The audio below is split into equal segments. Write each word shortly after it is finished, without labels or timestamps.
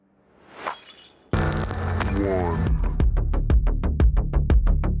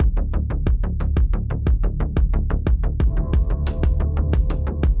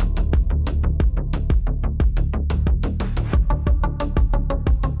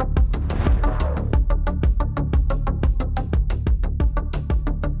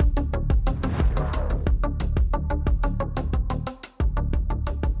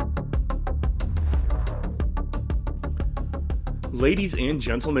Ladies and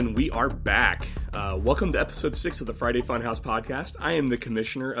gentlemen, we are back. Welcome to episode 6 of the Friday Funhouse podcast. I am the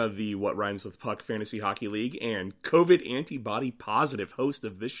commissioner of the What Rhymes with Puck Fantasy Hockey League and COVID antibody positive host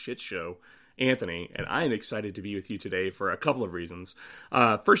of this shit show, Anthony, and I am excited to be with you today for a couple of reasons.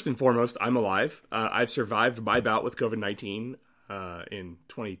 First and foremost, I'm alive. I've survived my bout with COVID-19 in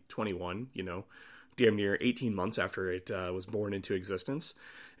 2021, damn near 18 months after it was born into existence.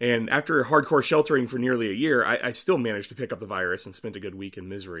 And after hardcore sheltering for nearly a year, I still managed to pick up the virus and spent a good week in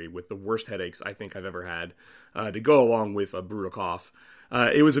misery with the worst headaches I think I've ever had, to go along with a brutal cough.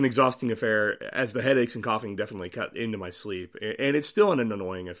 It was an exhausting affair, as the headaches and coughing definitely cut into my sleep. And it's still an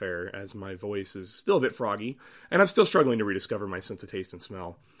annoying affair, as my voice is still a bit froggy, and I'm still struggling to rediscover my sense of taste and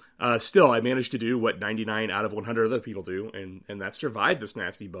smell. Still, I managed to do what 99 out of 100 other people do, and that's survive this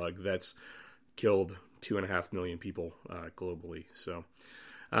nasty bug that's killed 2.5 million people globally. So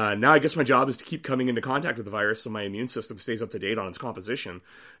now I guess my job is to keep coming into contact with the virus so my immune system stays up to date on its composition,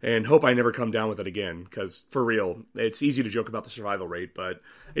 and hope I never come down with it again, because for real, it's easy to joke about the survival rate, but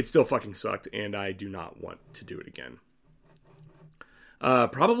it still fucking sucked, and I do not want to do it again.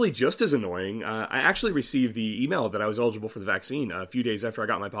 Probably just as annoying, I actually received the email that I was eligible for the vaccine a few days after I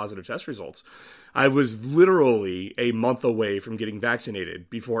got my positive test results. I was literally a month away from getting vaccinated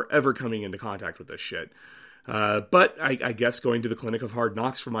before ever coming into contact with this shit. But I guess going to the clinic of hard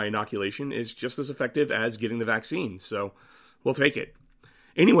knocks for my inoculation is just as effective as getting the vaccine, so we'll take it.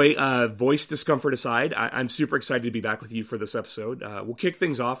 Anyway, voice discomfort aside, I'm super excited to be back with you for this episode. We'll kick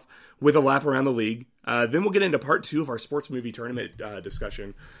things off with a lap around the league. Then we'll get into part 2 of our sports movie tournament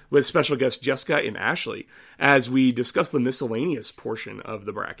discussion with special guests Jessica and Ashley as we discuss the miscellaneous portion of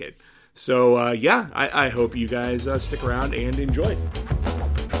the bracket. So, I hope you guys stick around and enjoy.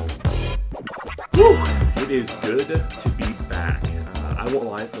 Woo! It is good to be back. I won't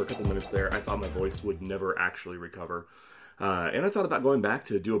lie, for a couple minutes there, I thought my voice would never actually recover. And I thought about going back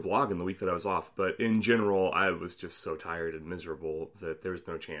to do a blog in the week that I was off, but in general, I was just so tired and miserable that there's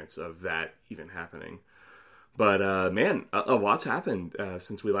no chance of that even happening. But, man, a lot's happened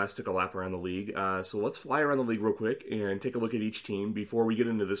since we last took a lap around the league. So let's fly around the league real quick and take a look at each team before we get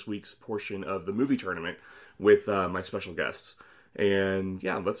into this week's portion of the movie tournament with my special guests. And,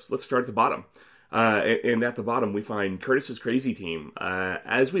 yeah, let's start at the bottom. And at the bottom, we find Curtis's crazy team.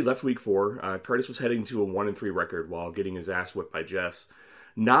 As we left week 4, Curtis was heading to a 1-3 record while getting his ass whipped by Jess.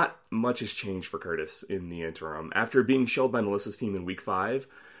 Not much has changed for Curtis in the interim. After being shelled by Melissa's team in week 5,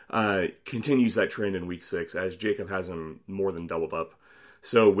 continues that trend in week 6 as Jacob has him more than doubled up.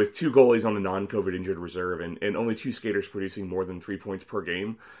 So with 2 goalies on the non-COVID injured reserve and only 2 skaters producing more than 3 points per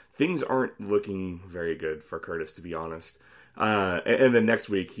game, things aren't looking very good for Curtis, to be honest. And then next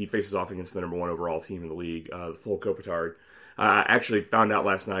week, he faces off against the number 1 overall team in the league, the full Kopitar. Actually found out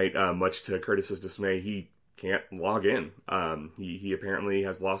last night, much to Curtis's dismay, he can't log in. He apparently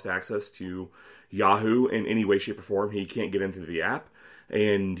has lost access to Yahoo in any way, shape, or form. He can't get into the app,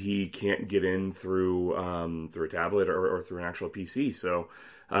 and he can't get in through a tablet or through an actual PC. So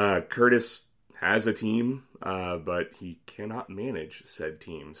Curtis has a team, but he cannot manage said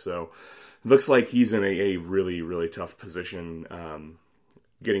team. So looks like he's in a really, really tough position,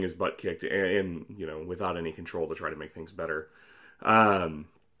 getting his butt kicked and without any control to try to make things better.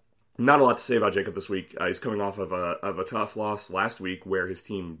 Not a lot to say about Jacob this week. He's coming off of a tough loss last week where his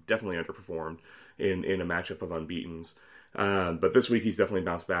team definitely underperformed in a matchup of unbeatens. But this week he's definitely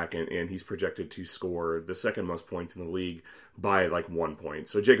bounced back and he's projected to score the second most points in the league by like 1 point.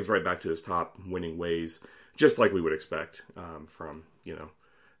 So Jacob's right back to his top winning ways, just like we would expect from,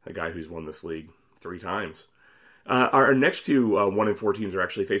 a guy who's won this league 3 times. Our next 2 1-4 teams are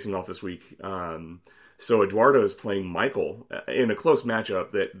actually facing off this week. So Eduardo is playing Michael in a close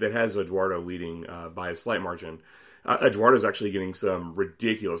matchup that has Eduardo leading by a slight margin. Eduardo's actually getting some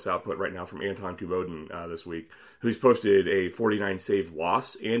ridiculous output right now from Anton Kubodin this week, who's posted a 49 save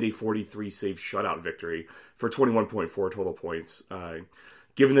loss and a 43 save shutout victory for 21.4 total points.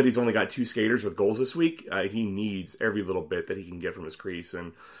 Given that he's only got 2 skaters with goals this week, he needs every little bit that he can get from his crease.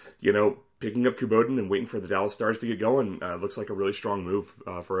 And, picking up Kubodin and waiting for the Dallas Stars to get going looks like a really strong move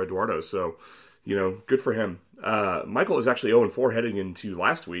for Eduardo. So, good for him. Michael is actually 0-4 heading into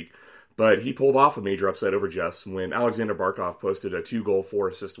last week, but he pulled off a major upset over Jess when Alexander Barkov posted a 2-goal,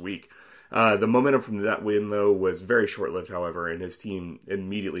 4-assist week. The momentum from that win, though, was very short-lived, however, and his team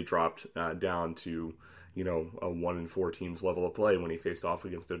immediately dropped down to, a 1-4 team's level of play when he faced off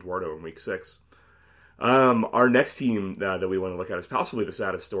against Eduardo in week 6. Our next team that we want to look at is possibly the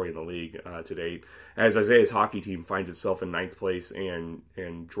saddest story in the league to date, as Isaiah's hockey team finds itself in 9th place and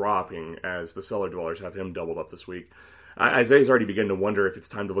dropping as the Cellar Dwellers have him doubled up this week. Isaiah's already begun to wonder if it's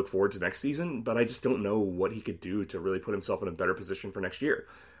time to look forward to next season, but I just don't know what he could do to really put himself in a better position for next year.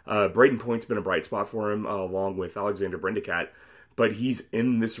 Braden Point's been a bright spot for him, along with Alexander Brindacat, but he's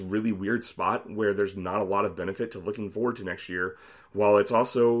in this really weird spot where there's not a lot of benefit to looking forward to next year, while it's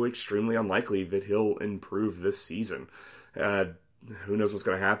also extremely unlikely that he'll improve this season. Who knows what's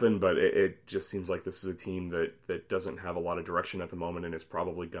going to happen, but it just seems like this is a team that doesn't have a lot of direction at the moment and is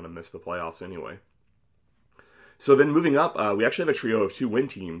probably going to miss the playoffs anyway. So then moving up, we actually have a trio of 2 win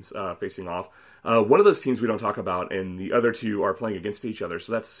teams facing off. One of those teams we don't talk about, and the other 2 are playing against each other,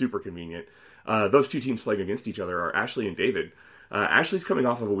 so that's super convenient. Those 2 teams playing against each other are Ashley and David. Ashley's coming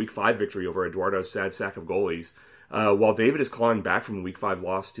off of a Week 5 victory over Eduardo's sad sack of goalies, while David is clawing back from a Week 5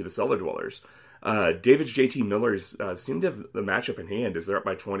 loss to the Cellar Dwellers. David's JT Millers seem to have the matchup in hand as they're up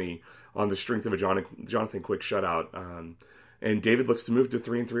by 20 on the strength of a Jonathan Quick shutout. And David looks to move to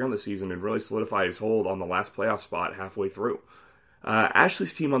 3-3 on the season and really solidify his hold on the last playoff spot halfway through.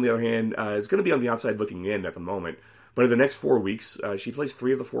 Ashley's team, on the other hand, is going to be on the outside looking in at the moment. But in the next 4 weeks, she plays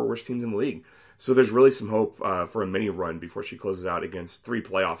 3 of the 4 worst teams in the league. So there's really some hope for a mini run before she closes out against 3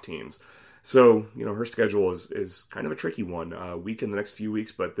 playoff teams. So, her schedule is kind of a tricky one. Weak in the next few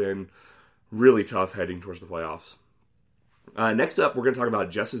weeks, but then really tough heading towards the playoffs. Next up, we're going to talk about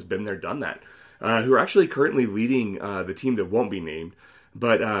Jess's Been There, Done That, who are actually currently leading the team that won't be named,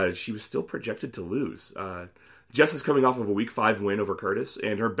 but she was still projected to lose. Jess is coming off of a Week 5 win over Curtis,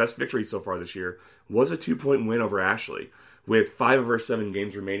 and her best victory so far this year was a 2-point win over Ashley. With 5 of her 7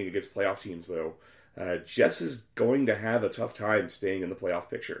 games remaining against playoff teams, though, Jess is going to have a tough time staying in the playoff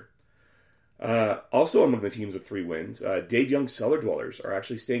picture. Also among the teams with 3 wins, Dade Young's Cellar Dwellers are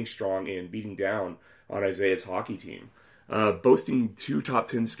actually staying strong and beating down on Isaiah's hockey team. Boasting 2 top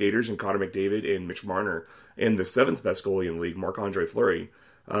 10 skaters in Connor McDavid and Mitch Marner, and the 7th best goalie in the league, Marc-Andre Fleury,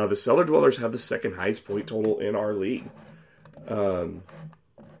 the Cellar Dwellers have the 2nd highest point total in our league.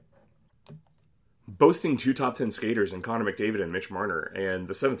 Boasting 2 top 10 skaters in Connor McDavid and Mitch Marner, and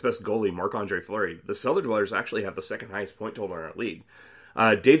the 7th best goalie, Marc-Andre Fleury, the Cellar Dwellers actually have the 2nd highest point total in our league.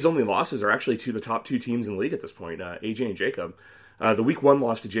 Dave's only losses are actually to the top 2 teams in the league at this point, AJ and Jacob. The Week 1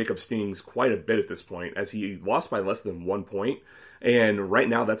 loss to Jacob stings quite a bit at this point, as he lost by less than 1 point, and right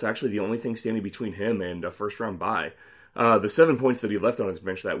now that's actually the only thing standing between him and a first-round bye. The 7 points that he left on his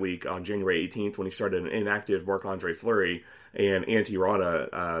bench that week on January 18th when he started an inactive Marc-Andre Fleury and Antti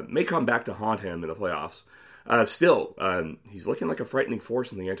Rautta may come back to haunt him in the playoffs. Still, he's looking like a frightening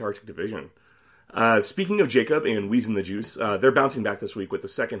force in the Antarctic Division. Speaking of Jacob and Weezing the Juice, they're bouncing back this week with the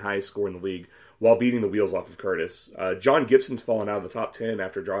 2nd highest score in the league while beating the wheels off of Curtis. John Gibson's fallen out of the top 10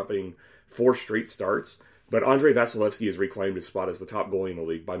 after dropping 4 straight starts, but Andrei Vasilevsky has reclaimed his spot as the top goalie in the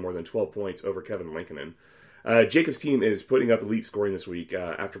league by more than 12 points over Kevin Lankinen. Jacob's team is putting up elite scoring this week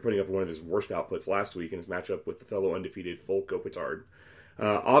after putting up one of his worst outputs last week in his matchup with the fellow undefeated Folk Kopitar.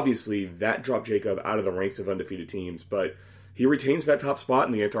 Obviously, that dropped Jacob out of the ranks of undefeated teams, but he retains that top spot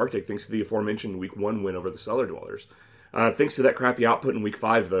in the Antarctic thanks to the aforementioned Week 1 win over the Cellar Dwellers. Thanks to that crappy output in Week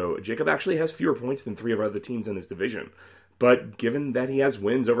 5, though, Jacob actually has fewer points than 3 of other teams in his division. But given that he has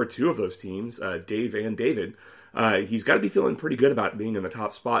wins over 2 of those teams, Dave and David, he's got to be feeling pretty good about being in the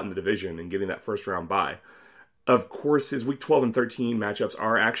top spot in the division and getting that first-round bye. Of course, his Week 12 and 13 matchups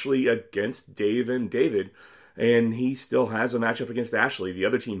are actually against Dave and David, and he still has a matchup against Ashley, the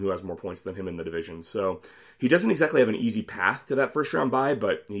other team who has more points than him in the division. So he doesn't exactly have an easy path to that first-round bye,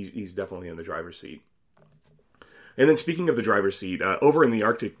 but he's definitely in the driver's seat. And then speaking of the driver's seat, over in the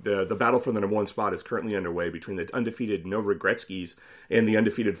Arctic, the battle for the number 1 spot is currently underway between the undefeated No Regretskis and the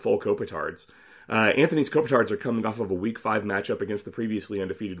undefeated Folk Kopitards. Anthony's Kopitards are coming off of a Week 5 matchup against the previously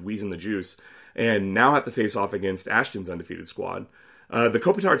undefeated Weezing the Juice, and now have to face off against Ashton's undefeated squad. The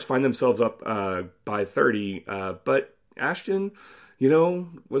Kopitards find themselves up by 30, but Ashton,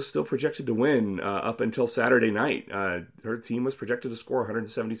 was still projected to win up until Saturday night. Her team was projected to score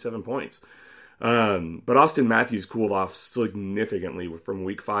 177 points. But Austin Matthews cooled off significantly from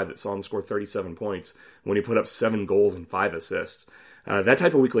Week 5 that saw him score 37 points when he put up 7 goals and 5 assists. That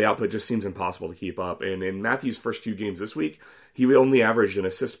type of weekly output just seems impossible to keep up, and in Matthews' first 2 games this week, he only averaged an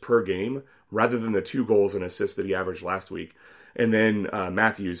assist per game rather than the 2 goals and assists that he averaged last week. And then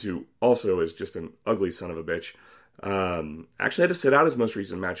Matthews, who also is just an ugly son of a bitch, actually had to sit out his most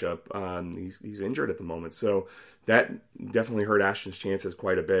recent matchup. He's injured at the moment, so that definitely hurt Ashton's chances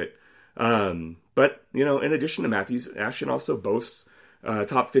quite a bit. But, in addition to Matthews, Ashton also boasts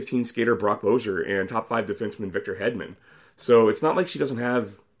top 15 skater Brock Boser and top 5 defenseman Victor Hedman. So it's not like she doesn't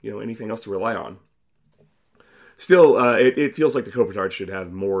have, anything else to rely on. Still, it feels like the Kopitards should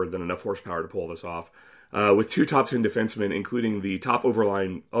have more than enough horsepower to pull this off. With 2 top 10 defensemen, including the top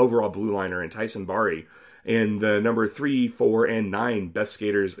overall blue liner and Tyson Barrie, and the number 3, 4, and 9 best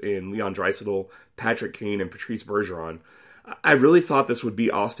skaters in Leon Draisaitl, Patrick Kane, and Patrice Bergeron. I really thought this would be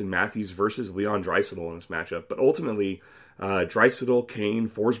Austin Matthews versus Leon Draisaitl in this matchup, but ultimately, Draisaitl, Kane,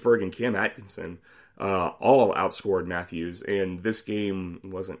 Forsberg, and Cam Atkinson all outscored Matthews, and this game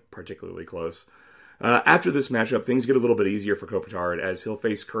wasn't particularly close. After this matchup, things get a little bit easier for Kopitar as he'll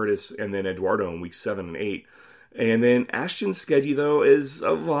face Curtis and then Eduardo in weeks 7 and 8. And then Ashton's schedule, though, is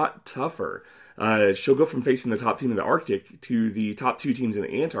a lot tougher. She'll go from facing the top team in the Arctic to the top 2 teams in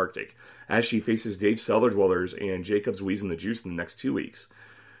the Antarctic as she faces Dave Cellar Dwellers and Jacobs Wheeze and the Juice in the next 2 weeks.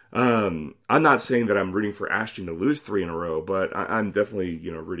 I'm not saying that I'm rooting for Ashton to lose 3 in a row, but I'm definitely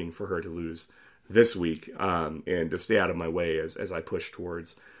rooting for her to lose this week and to stay out of my way as I push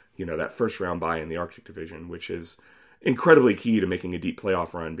towards that first round bye in the Arctic Division, which is incredibly key to making a deep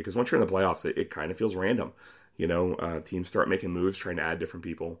playoff run, because once you're in the playoffs, it kind of feels random. Teams start making moves, trying to add different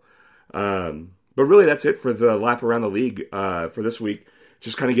people. But really, that's it for the lap around the league for this week.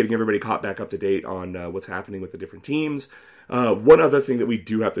 Just kind of getting everybody caught back up to date on what's happening with the different teams. One other thing that we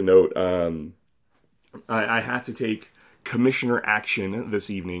do have to note, I have to take commissioner action this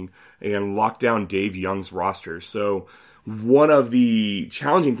evening and lock down Dave Young's roster. So one of the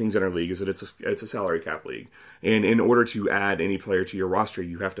challenging things in our league is that it's a salary cap league. And in order to add any player to your roster,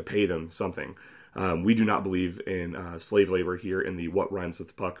 you have to pay them something. We do not believe in slave labor here in the What Rhymes with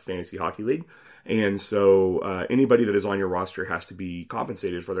the Puck Fantasy Hockey League. And so anybody that is on your roster has to be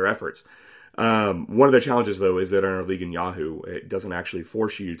compensated for their efforts. One of the challenges, though, is that in our league in Yahoo, it doesn't actually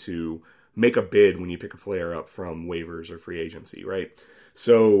force you to make a bid when you pick a player up from waivers or free agency, right?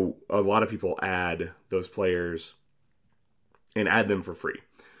 So a lot of people add those players and add them for free.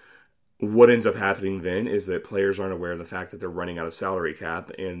 What ends up happening then is that players aren't aware of the fact that they're running out of salary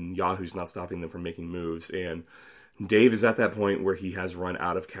cap, and Yahoo's not stopping them from making moves. And Dave is at that point where he has run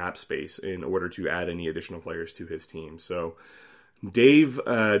out of cap space in order to add any additional players to his team. So Dave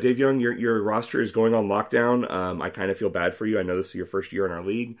Young, your roster is going on lockdown. I kind of feel bad for you. I know this is your first year in our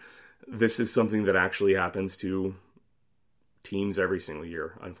league. This is something that actually happens to teams every single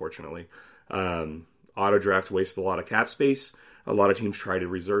year, unfortunately. Auto draft wastes a lot of cap space. A lot of teams try to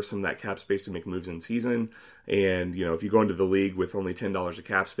reserve some of that cap space to make moves in season. And, if you go into the league with only $10 of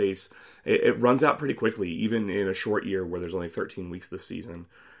cap space, it runs out pretty quickly, even in a short year where there's only 13 weeks this season.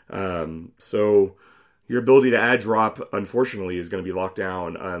 So your ability to add drop, unfortunately, is going to be locked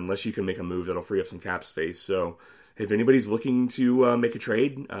down unless you can make a move that'll free up some cap space. So if anybody's looking to make a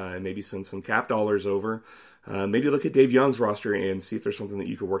trade and maybe send some cap dollars over, maybe look at Dave Young's roster and see if there's something that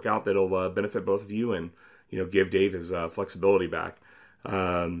you could work out that'll benefit both of you and give Dave his flexibility back.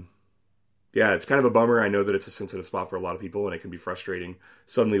 It's kind of a bummer. I know that it's a sensitive spot for a lot of people, and it can be frustrating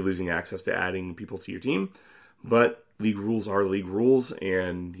suddenly losing access to adding people to your team. But league rules are league rules,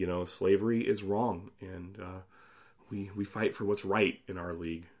 and slavery is wrong, and we fight for what's right in our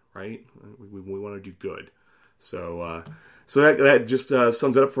league, right? We want to do good. So that just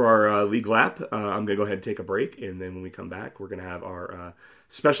sums it up for our league lap. I'm going to go ahead and take a break, and then when we come back, we're going to have our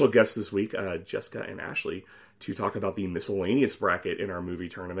special guests this week, Jessica and Ashley, to talk about the miscellaneous bracket in our movie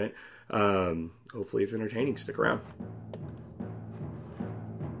tournament. Hopefully it's entertaining. Stick around.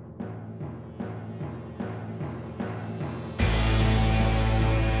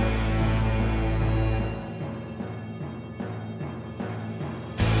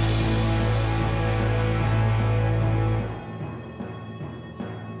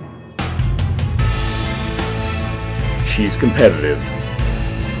 She's competitive.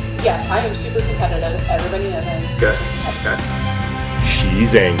 Yes, I am super competitive. Everybody knows I am super competitive.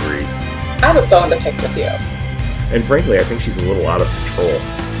 She's angry. I have a bone to pick with you. And frankly, I think she's a little out of control.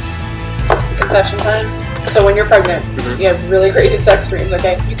 Confession time. So when you're pregnant, you have really crazy sex dreams,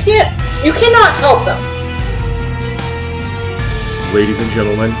 okay? You cannot help them. Ladies and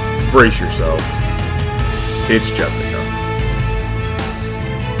gentlemen, brace yourselves. It's Jessica.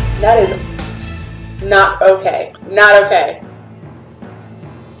 That is not okay. Not okay.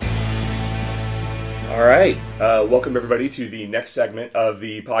 All right. Welcome, everybody, to the next segment of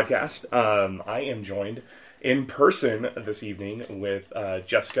the podcast. I am joined in person this evening with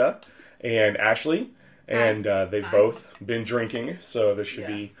Jessica and Ashley, and they've both been drinking, so this should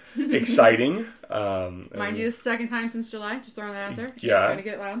be exciting. Mind you, the second time since July, just throwing that out there. Yeah. It's going to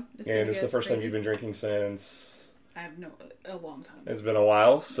get loud. It's the first time you've been drinking since... a long time. It's been a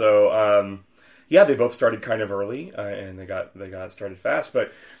while, so... they both started kind of early, and they got started fast.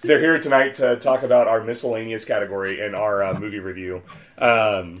 But they're here tonight to talk about our miscellaneous category and our movie review.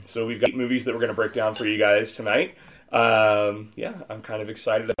 So we've got 8 movies that we're going to break down for you guys tonight. Yeah, I'm kind of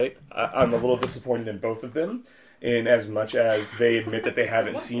excited about it. I'm a little disappointed in both of them, in as much as they admit that they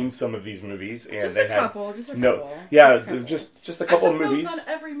haven't seen some of these movies, and Just they a couple. Just a no, couple. yeah, Just a couple. just a couple I of took movies, notes on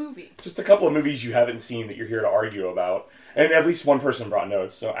every movie. just a couple of movies you haven't seen that you're here to argue about, and at least one person brought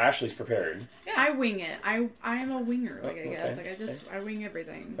notes, so Ashley's prepared. I wing it. I'm a winger, like I guess. okay, Like I wing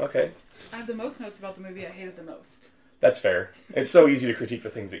everything. Okay, I have the most notes about the movie I hated the most. that's fair. It's so easy to critique the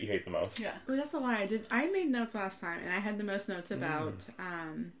things that you hate the most. Yeah. Oh, that's a lie. I made notes last time, and I had the most notes about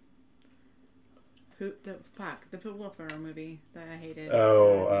the Will Ferrell movie that I hated.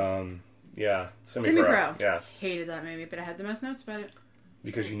 Yeah, Semi-Pro. Yeah, Hated that movie, but I had the most notes about it.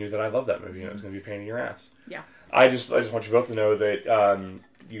 because you knew that I love that movie and it was going to be a pain in your ass. Yeah. I just want you both to know that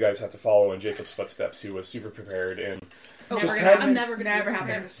you guys have to follow in Jacob's footsteps, who was super prepared, and Never just gonna had, happen. I'm never going to Never be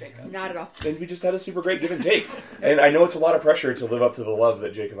happen. as Jacob. Not at all. and we just had a super great give and take. And I know it's a lot of pressure to live up to the love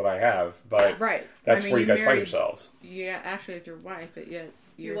that Jacob and I have, but Right. that's I mean, where you guys find married- yourselves. Yeah, actually, it's your wife, but yet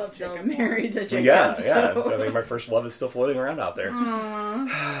You you're love still Jacob more. married to Jacob. Yeah. So. I think my first love is still floating around out there.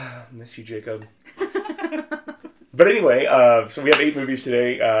 Aww. Miss you, Jacob. But anyway, so we have 8 movies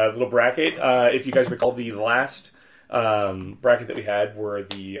today. Little bracket. If you guys recall, the last bracket that we had were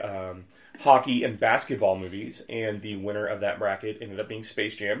the hockey and basketball movies, and the winner of that bracket ended up being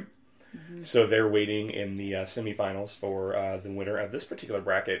Space Jam. Mm-hmm. So they're waiting in the semifinals for the winner of this particular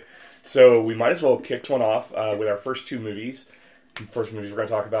bracket. So we might as well kick one off with our first 2 movies. The first movies we're going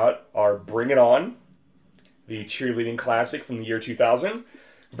to talk about are Bring It On, the cheerleading classic from the year 2000,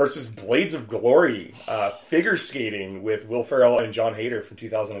 versus Blades of Glory, figure skating with Will Ferrell and John Hader from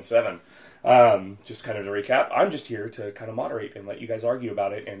 2007. Just kind of to recap, I'm just here to kind of moderate and let you guys argue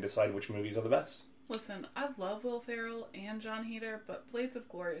about it and decide which movies are the best. Listen, I love Will Ferrell and John Hader, but Blades of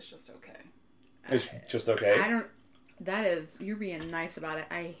Glory is just okay. It's just okay. You're being nice about it.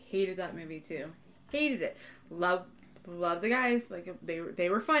 I hated that movie too. Hated it. Love the guys. Like, they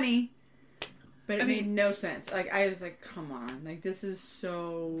were funny. But it made no sense. Like, I was like, come on. Like, this is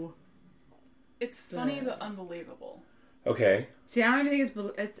so... It's funny but unbelievable. Okay. See, I don't even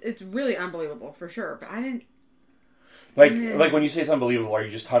think it's really unbelievable, for sure. But I didn't... Like when you say it's unbelievable, are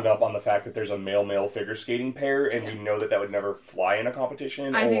you just hung up on the fact that there's a male figure skating pair and we know that would never fly in a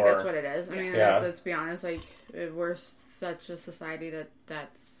competition? I think that's what it is. I mean, Yeah. let's be honest. Like, we're such a society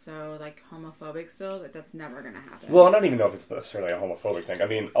that's so, like, homophobic still, that that's never going to happen. Well, I don't even know if it's necessarily a homophobic thing. I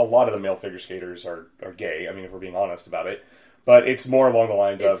mean, a lot of the male figure skaters are gay. I mean, if we're being honest about it. But it's more along the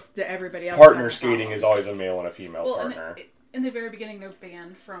lines of everybody else partner has a skating problem. is always a male and a female Well, partner. in the very beginning, they're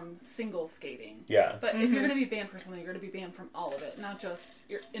banned from single skating. Yeah. But if you're going to be banned for something, you're going to be banned from all of it, not just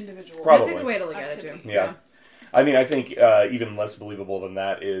your individual. Probably. That's a good way to look at it, too. Activity. Yeah. I mean, I think even less believable than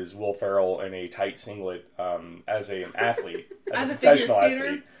that is Will Ferrell in a tight singlet as an athlete, As a professional figure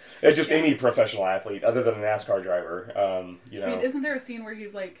skater? athlete. Just any professional athlete, other than a NASCAR driver. You know. I mean, isn't there a scene where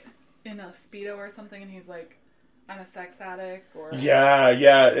he's, like, in a Speedo or something, and he's like, I'm a sex addict, or... Yeah.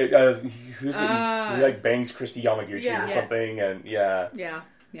 Who's it? He, like, bangs Christy Yamaguchi or something, and Yeah.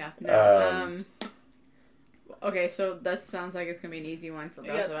 No. Okay, so that sounds like it's going to be an easy one for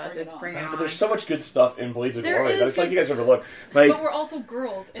both of us. It's Bring It On. But there's so much good stuff in Blades of There Glory that I is feel like good- you guys overlook. Like, But we're also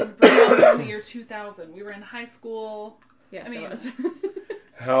girls, and Bring It On was in the year 2000. We were in high school. Yes, I mean- it was.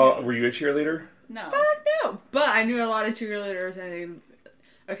 how were you a cheerleader? No. Fuck no. But I knew a lot of cheerleaders, and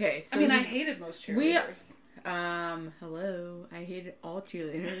okay. So I mean, I hated most cheerleaders. hello. I hated all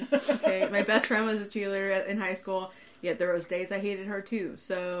cheerleaders. Okay, my best friend was a cheerleader in high school. Yet there was days I hated her too.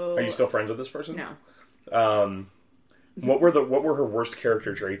 So Are you still friends with this person? No. What were her worst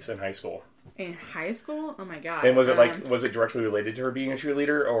character traits in high school? In high school? Oh my god. And was it directly related to her being a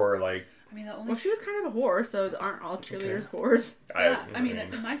cheerleader, or like? I mean, the only... Well, she was kind of a whore, so aren't all cheerleaders whores? Yeah, I mean,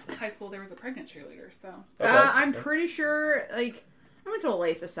 in my high school, there was a pregnant cheerleader, so... Okay. I'm pretty sure, like, I went to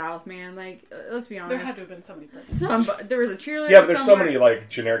Olathe South, man. Like, let's be honest. There had to have been somebody pregnant. There was a cheerleader Yeah, but there's somewhere. so many like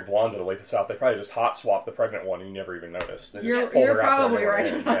generic blondes at Olathe South. They probably just hot swapped the pregnant one, and you never even noticed. They just You're pulled her out probably there and right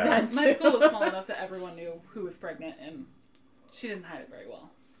went in. about Yeah. that. My school was small enough that everyone knew who was pregnant, and she didn't hide it very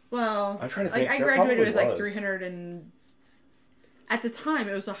well. Well, I'm trying to like, think. I There graduated with probably like was. 300 and... At the time,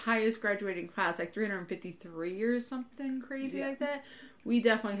 it was the highest graduating class, like 353 or something crazy like that. We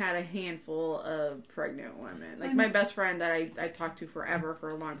definitely had a handful of pregnant women. Like, my best friend that I talked to forever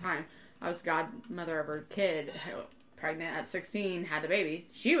for a long time, I was godmother of her kid, pregnant at 16, had the baby.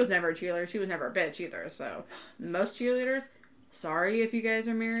 She was never a cheerleader. She was never a bitch either. So, most cheerleaders, sorry if you guys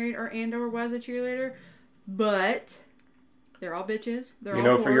are married or was a cheerleader, but... They're all bitches. They're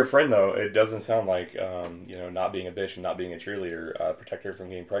all For your whores. friend though, it doesn't sound like not being a bitch and not being a cheerleader protected her from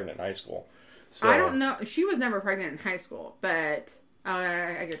getting pregnant in high school. So I don't know. She was never pregnant in high school, but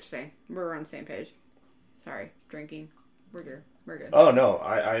I get what you're saying. We're on the same page. Sorry, drinking. We're good. We're good. Oh no,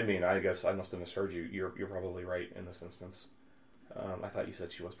 I mean, I guess I must have misheard you. You're probably right in this instance. I thought you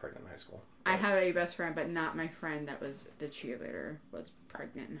said she was pregnant in high school. I have a best friend, but not my friend that was the cheerleader was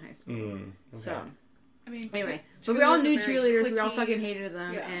pregnant in high school. Okay. So, I mean, anyway, but we all knew are very cheerleaders. We all cliquey. fucking hated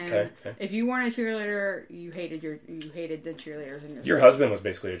them. Yeah. And Okay. if you weren't a cheerleader, you hated the cheerleaders in Your school. husband was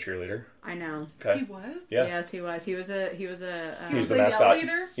basically a cheerleader. I know. Okay. He was? Yeah. Yes, he was. He was a. He was the the yell mascot.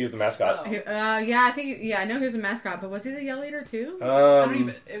 leader? He was the mascot. Oh. Yeah, I think. Yeah, I know he was a mascot, but was he the yell leader too? I don't Um,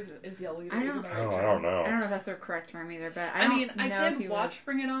 even, is yell leader I even don't- the I right don't term? know. I don't know if that's the correct term either, but I mean, I know if he did was. watch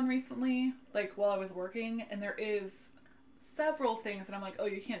Bring It On recently, like while I was working, and there is several things that I'm like, oh,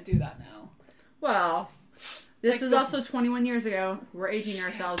 you can't do that now. Well, this Like is the- also 21 years ago. We're aging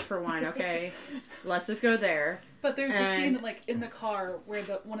ourselves for one, okay? Let's just go there. But there's a And- scene like in the car where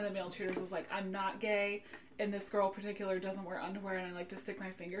one of the male cheerleaders was like, I'm not gay, and this girl in particular doesn't wear underwear, and I like to stick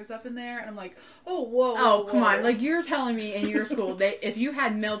my fingers up in there, and I'm like, oh, whoa. Oh, come whoa. on. Like, you're telling me in your school, if you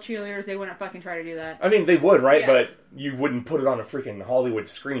had male cheerleaders, they wouldn't fucking try to do that. I mean, they would, right? Yeah. But you wouldn't put it on a freaking Hollywood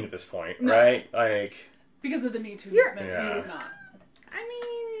screen at this point, No. right? Like, Because of the Me Too You're- movement, Yeah. he would not. I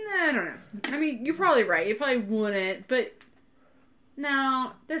mean, I don't know. I mean, you're probably right. You probably wouldn't, but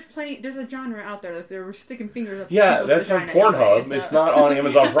no, there's a genre out there that they're sticking fingers up. yeah, people's that's on vagina Pornhub. anyway, so- It's not on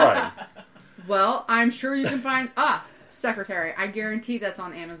Amazon Prime. Well, I'm sure you can find Secretary. I guarantee that's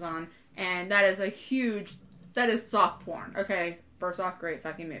on Amazon, and that is soft porn. Okay, first off, great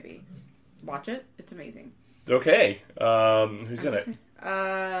fucking movie. Watch it. It's amazing. Okay. Who's in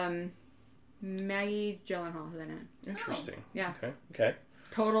it? Maggie Gyllenhaal is in it. Interesting. Yeah. Okay.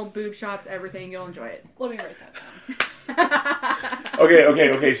 Total boob shots, everything. You'll enjoy it. Let me write that down.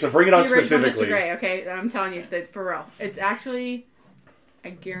 Okay. So bring it on The original Mr. specifically. Grey, okay? I'm telling you that for real. It's actually, I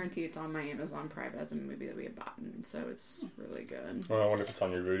guarantee it's on my Amazon Prime as a movie that we have bought, and so it's really good. Well, I wonder if it's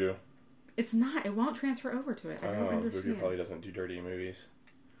on your Vudu. It's not. It won't transfer over to it. I don't Oh, Vudu understand. probably doesn't do dirty movies.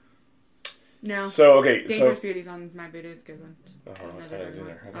 No. So, okay. Dangerous Beauty's on my Vudu. It's a good one. Oh, Another that is good in one.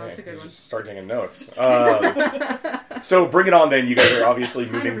 there. Oh, it's a good Just one. Start taking notes. So bring it on then. You guys are obviously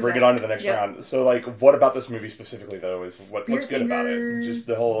moving. Bring it on to the next Yep. round. So like, what about this movie specifically though? Is what's good about it? Fingers. Just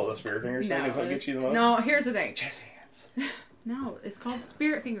the whole Spirit Fingers thing is what gets you the most. No, here's the thing. Jazz hands. No, it's called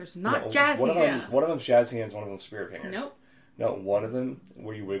Spirit Fingers, not No, Jazz one Hands. Of them, one of them's jazz hands. One of them's Spirit Fingers. Nope. No, one of them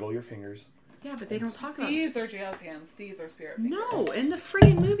where you wiggle your fingers. Yeah, but they don't talk about it. These are jazz hands. These are spirit fingers. No, in the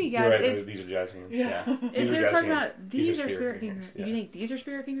freaking movie, You're guys, right, it's these are jazz hands. Yeah. Yeah. if These are they're jazz talking hands. about these are spirit fingers. Yeah. You think these are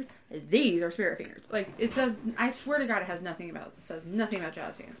spirit fingers? These are spirit fingers. Like it says. I swear to God, it says nothing about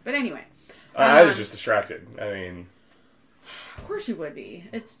jazz hands. But anyway, I was just distracted. I mean, of course you would be.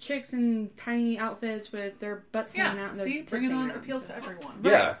 It's chicks in tiny outfits with their butts hanging out. Yeah, And their see, tits Bring It On hanging out. appeals to everyone.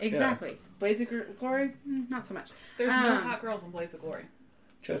 Yeah. Right, exactly. Blades of Glory, not so much. There's no Um, hot girls in Blades of Glory.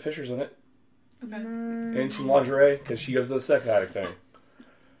 Jenna Fisher's in it. Okay. And some lingerie, because she goes to the sex addict thing.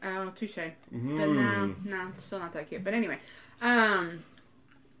 Oh, touche. But Mm. no, still not that cute. But anyway,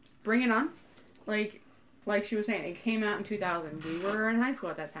 Bring It On. Like she was saying, it came out in 2000. We were in high school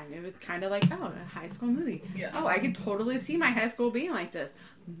at that time. It was kind of like, oh, a high school movie. Yeah. Oh, I could totally see my high school being like this.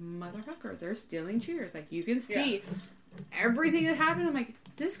 Motherfucker, they're stealing cheers. Like, you can see everything that happened. I'm like,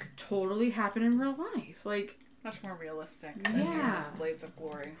 this could totally happen in real life. Like, Much more realistic. Yeah. Than Blades of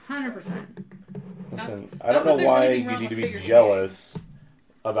Glory. 100%. Listen, Not I don't that know there's why anything you wrong need to with be figure jealous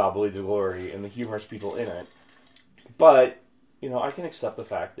about Blades of Glory and the humorous people in it. But, you know, I can accept the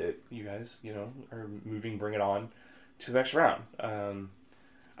fact that you guys, you know, are moving Bring It On to the next round.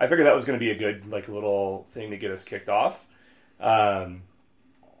 I figured that was going to be a good, like, little thing to get us kicked off.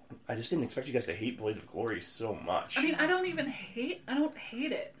 I just didn't expect you guys to hate Blades of Glory so much. I mean, I don't hate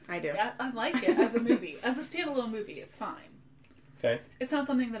it. I do. I like it as a movie. As a standalone movie, it's fine. Okay. It's not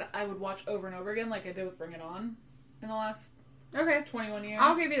something that I would watch over and over again like I did with Bring It On in the last Okay. 21 years.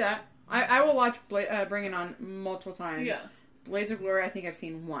 I'll give you that. I will watch Bring It On multiple times. Yeah. Blades of Glory, I think I've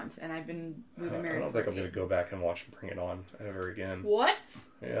seen once, and we've been I married. don't think I'm going to go back and watch Bring It On ever again. What?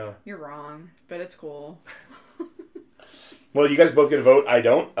 Yeah. You're wrong, but it's cool. Well, you guys both get a vote. I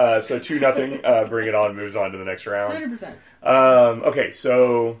don't. So 2-0. Bring It On moves on to the next round. 100%. Okay,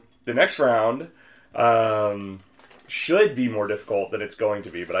 so the next round should be more difficult than it's going to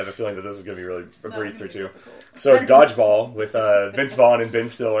be, but I have a feeling that this is going to be really a Not breeze gonna through be too. difficult. So Dodgeball with Vince Vaughn and Ben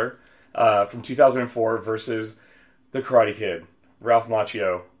Stiller from 2004 versus The Karate Kid, Ralph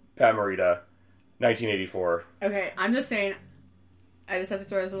Macchio, Pat Morita, 1984. Okay, I'm just saying, I just have to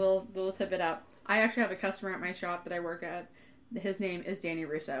throw this little tidbit out. I actually have a customer at my shop that I work at. His name is Danny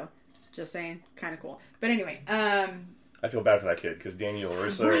Russo. Just saying, kind of cool. But anyway, I feel bad for that kid because Daniel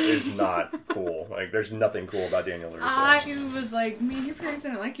Russo is not cool. Like, there's nothing cool about Daniel Russo. I was like, man, your parents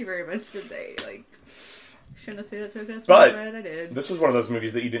didn't like you very much, did they? Like, Shouldn't have said that to us, But I did. this was one of those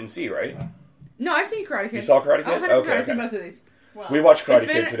movies that you didn't see, right? No, I've seen Karate Kid. You saw Karate Kid? 100%. Okay, I've seen okay. both of these. Well, We watched Karate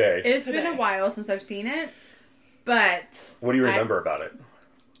It's Kid been- today. It's been a while since I've seen it, but What do you remember about it?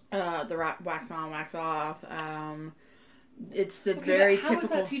 the wax on, wax off. It's the okay, very but how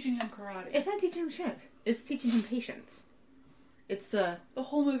typical. is that teaching him karate? It's not teaching him shit. It's teaching him patience. It's the The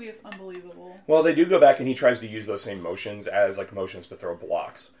whole movie is unbelievable. Well, they do go back and he tries to use those same motions as like motions to throw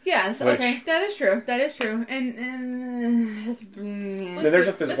blocks. yes. Which- Okay, that is true. That is true. And it's, Then there's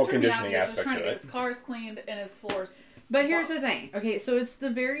a physical Mr. conditioning Miyagi is just aspect trying to get it. his cars cleaned and his floors. But here's the thing. Okay, so it's the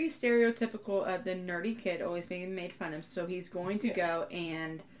very stereotypical of the nerdy kid always being made fun of. So he's going to go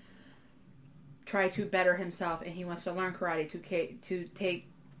and try to better himself, and he wants to learn karate to take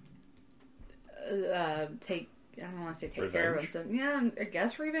I don't want to say take care of Revenge? himself. Yeah, I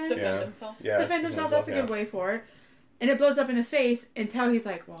guess revenge. Defend himself. Yeah, Defend himself. That's a good way for it. And it blows up in his face until he's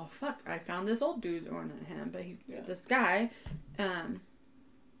like, "Well, fuck! I found this old dude, or not him, but this guy."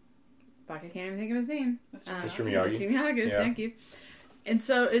 Fuck! I can't even think of his name. Mr. Miyagi. Mr. Miyagi. Yeah. Thank you. And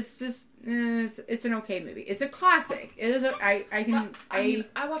so it's just it's an okay movie. It's a classic. It is. I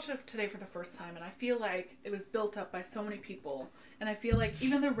watched it today for the first time, and I feel like it was built up by so many people. And I feel like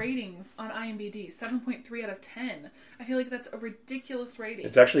even the ratings on IMDb, 7.3 out of 10. I feel like that's a ridiculous rating.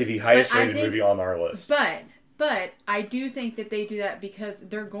 It's actually the highest But I rated think- movie on our list. But I do think that they do that because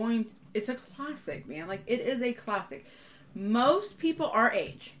they're going. It's a classic, man. Like it is a classic. Most people our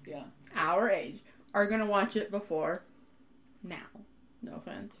age, our age, are gonna watch it before now. No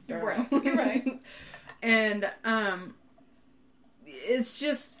offense. You're right. You're right. And it's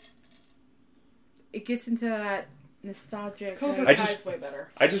just it gets into that nostalgic. Cobra I Kai just- is way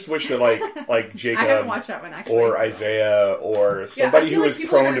better. I just wish that like Jacob I haven't watched that one actually. or Isaiah or somebody feel who like is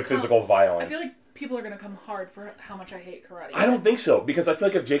people are prone to gonna come- physical violence. I feel like people are going to come hard for how much I hate karate. I don't think so, because I feel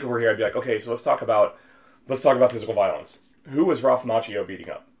like if Jacob were here, I'd be like, okay, so let's talk about physical violence. Who was Ralph Macchio beating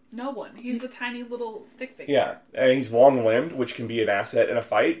up? No one. He's a tiny little stick figure. Yeah, and he's long-limbed, which can be an asset in a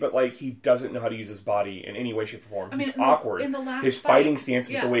fight, but like he doesn't know how to use his body in any way, shape, or form. I mean, He's in the- awkward. in the last his fight, fighting stance,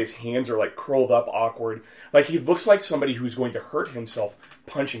 with yeah. the way his hands are like curled up, awkward. Like he looks like somebody who's going to hurt himself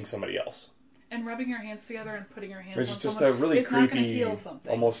punching somebody else. And rubbing your hands together and putting your hands It's on just someone, a really it's not going to creepy, heal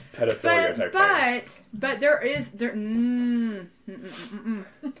something. almost pedophilia type thing. But there.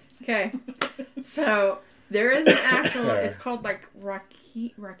 Okay, so there is an actual. It's called like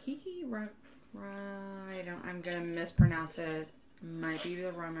Rakiki. I'm gonna mispronounce it. Might be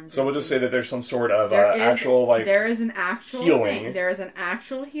the Roman. So we'll just say that there's some sort of There is an actual healing. thing. There is an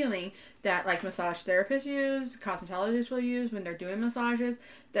actual healing that like massage therapists use, cosmetologists will use when they're doing massages.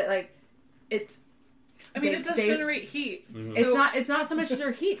 That like it's. I mean, it does generate heat. Mm-hmm. It's not so much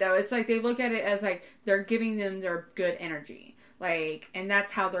their heat though. It's like they look at it as like they're giving them their good energy, like, and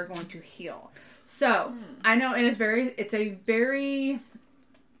that's how they're going to heal. So I know, and it's a very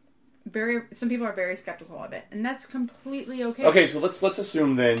some people are very skeptical of it, and that's completely okay. Okay, so let's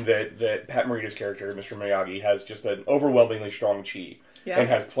assume then that Pat Morita's character, Mr. Miyagi, has just an overwhelmingly strong chi, and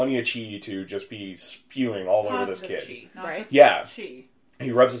has plenty of chi to just be spewing all over this kid. Chi, not Right. just Yeah. chi.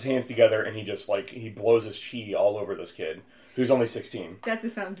 He rubs his hands together and he just he blows his chi all over this kid, who's only 16. That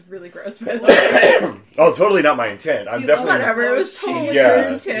just sounds really gross. By the way. Oh, totally not my intent. I'm You definitely Whatever, it was totally Yeah,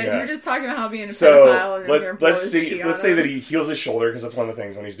 your intent. yeah. You're just talking about how being a pedophile So and you're gonna blow let's his see. chi Let's on say him. that he heals his shoulder because that's one of the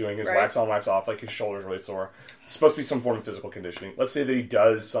things when he's doing his Right. wax on, wax off. Like his shoulder's really sore. It's supposed to be some form of physical conditioning. Let's say that he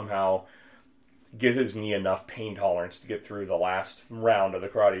does somehow give his knee enough pain tolerance to get through the last round of the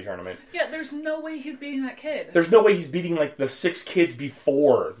karate tournament. Yeah, there's no way he's beating that kid. There's no way he's beating like the 6 kids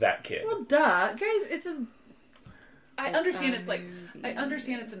before that kid. Well, duh, guys, it's just. I understand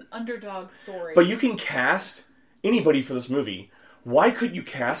it's an underdog story. But you can cast anybody for this movie. Why couldn't you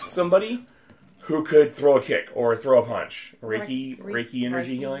cast somebody who could throw a kick or throw a punch? Reiki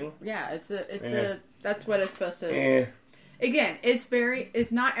energy healing? Yeah, that's what it's supposed to. Eh. Again,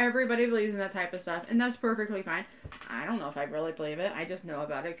 it's not everybody believes in that type of stuff, and that's perfectly fine. I don't know if I really believe it. I just know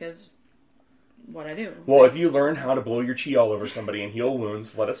about it because what I do. Well, if you learn how to blow your chi all over somebody and heal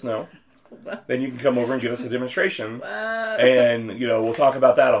wounds, let us know. Then you can come over and give us a demonstration, and we'll talk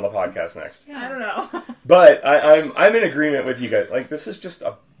about that on the podcast next. I don't know. But I'm in agreement with you guys. Like, this is just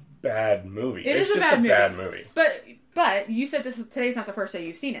a bad movie. It It's is a just bad movie. But you said today's not the first day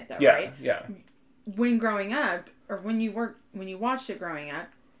you've seen it though, Yeah, right? yeah. When growing up, or when you watched it growing up,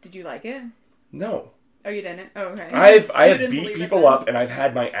 did you like it? No. Oh, you didn't? Oh, okay. I have didn't beat believe people it then? up, and I've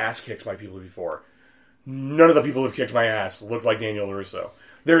had my ass kicked by people before. None of the people who've kicked my ass look like Daniel LaRusso.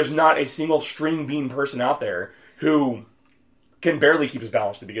 There is not a single string bean person out there who can barely keep his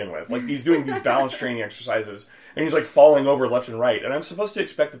balance to begin with. Like, he's doing these balance training exercises, and he's, like, falling over left and right. And I'm supposed to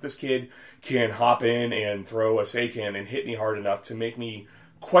expect that this kid can hop in and throw a Seiken and hit me hard enough to make me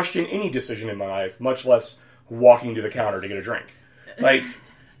question any decision in my life, much less walking to the counter to get a drink. Like,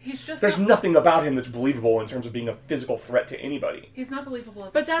 there's nothing about him that's believable in terms of being a physical threat to anybody. He's not believable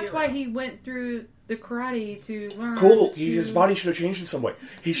as But a that's hero. why he went through the karate to learn. Cool. His body should have changed in some way.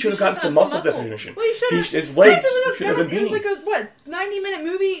 He should have gotten some muscle definition. Well, he should have. His legs should have been It was beanie. like a 90-minute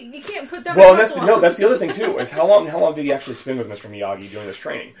movie. You can't put that. Well, that's the other thing too. Is how long did he actually spend with Mr. Miyagi doing this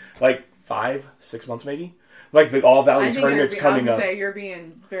training? Like 5-6 months, maybe. Like the All Valley tournament's coming up. You're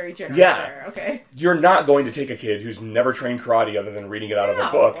being very generous there. Okay. You're not going to take a kid who's never trained karate other than reading it out of a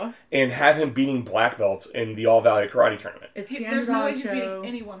book and have him beating black belts in the All Valley karate tournament. There's no way he's beating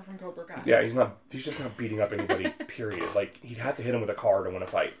anyone from Cobra Kai. Yeah, he's just not beating up anybody, period. Like, he'd have to hit him with a car to win a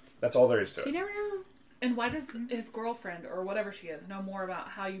fight. That's all there is to it. You never know. And why does his girlfriend, or whatever she is, know more about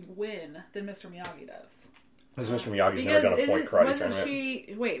how you win than Mr. Miyagi does? Because Mr. Miyagi's never done a point karate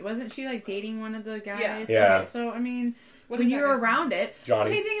tournament. Wasn't she like dating one of the guys? Yeah. Okay, so, I mean, when you're around it...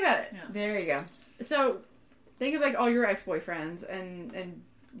 Johnny. Okay, think about it. Yeah. There you go. So, think of like all your ex-boyfriends and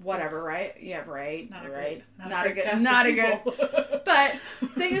whatever, right? Yeah, right. Not a good. But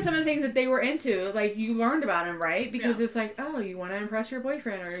think of some of the things that they were into. Like, you learned about him, right? Because it's like, oh, you want to impress your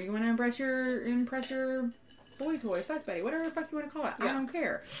boyfriend, or you want to impress your boy toy, fuck buddy, whatever the fuck you want to call it. I don't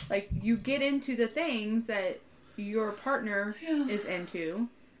care. Like, you get into the things that your partner is into,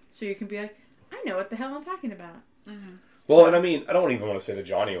 so you can be like, I know what the hell I'm talking about. Mm-hmm. Well, and I mean, I don't even want to say that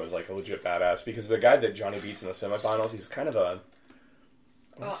Johnny was like a legit badass, because the guy that Johnny beats in the semifinals, he's kind of I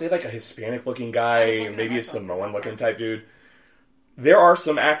would say like a Hispanic-looking guy, maybe a Samoan-looking type dude. There are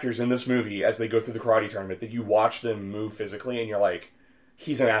some actors in this movie, as they go through the karate tournament, that you watch them move physically, and you're like,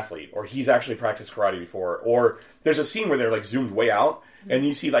 he's an athlete, or he's actually practiced karate before. Or there's a scene where they're like zoomed way out, and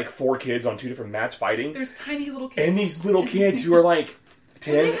you see like 4 kids on 2 different mats fighting. There's tiny little kids. And these little kids who are like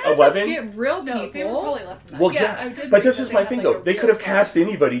 10, 11. Get real people. No, they were probably less than that. Well, yeah. But this is my thing, though. They could have cast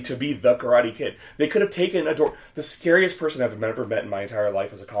anybody to be the Karate Kid. They could have taken the scariest person I've ever met in my entire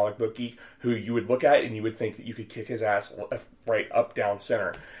life as a comic book geek, who you would look at and you would think that you could kick his ass left, right, up, down,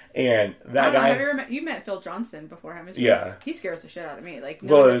 center. And that guy... you met Phil Johnson before, haven't you? Yeah. He scares the shit out of me. Like,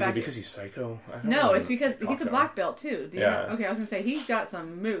 well, is it because he's psycho? No, it's because he's a black belt, too. Do you yeah. know? Okay, I was going to say, he's got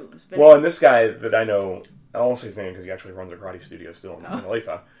some moves. But well, and this guy that I know, I won't say his name because he actually runs a karate studio still in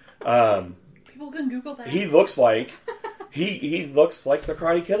Olathe. People can Google that. He looks like he looks like the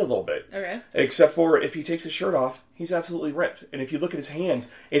Karate Kid a little bit. Okay. Except for if he takes his shirt off, he's absolutely ripped. And if you look at his hands,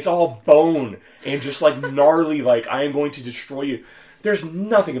 it's all bone and just like gnarly, like I am going to destroy you. There's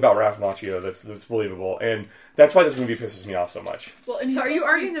nothing about Ralph Macchio that's believable, and that's why this movie pisses me off so much. Well, and so are you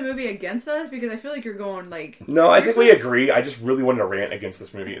arguing the movie against us? Because I feel like you're going like... No, I think we agree. I just really wanted to rant against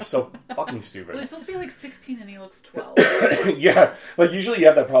this movie. It's so fucking stupid. Well, he's supposed to be like 16 and he looks 12. Yeah, like usually you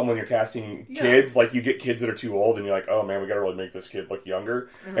have that problem when you're casting kids. Like you get kids that are too old and you're like, oh man, we gotta really make this kid look younger.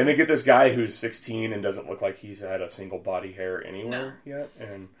 Mm-hmm. And they get this guy who's 16 and doesn't look like he's had a single body hair anywhere yet.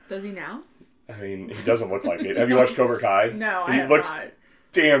 And does he now? I mean, he doesn't look like it. Have you watched Cobra Kai? No, he looks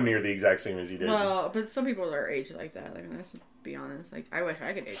damn near the exact same as he did. Well, but some people are aged like that. Like, let's be honest. Like, I wish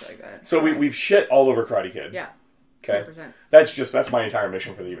I could age like that. So we've shit all over Karate Kid. Yeah. Okay. 100%. That's my entire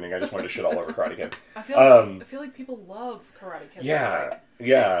mission for the evening. I just wanted to shit all over Karate Kid. I feel like people love Karate Kid. Yeah.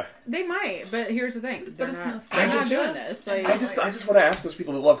 Yeah. They might, but here's the thing. They're not doing this. Like, I just want to ask those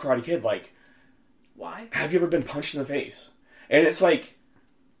people that love Karate Kid, like, why? Have you ever been punched in the face? And it's like,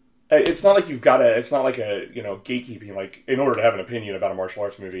 it's not like you've got to, it's not like a, gatekeeping, like, in order to have an opinion about a martial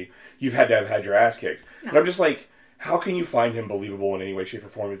arts movie, you've had to have had your ass kicked. No. But I'm just like, how can you find him believable in any way, shape, or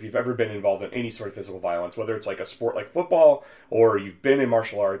form if you've ever been involved in any sort of physical violence, whether it's like a sport like football, or you've been in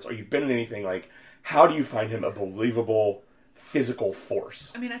martial arts, or you've been in anything, like, how do you find him a believable physical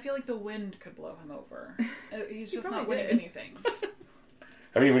force? I mean, I feel like the wind could blow him over. He's just not winning anything.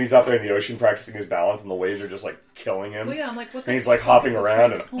 I mean, when he's out there in the ocean practicing his balance and the waves are just, like, killing him. Well, yeah, I'm like, what the and he's, like, hopping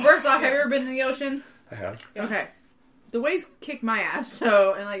around. And... First off, have you ever been in the ocean? I have. Okay. The waves kicked my ass,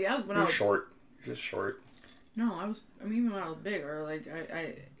 so, and, like, when I was... short. You're just short. No, even when I was bigger, like,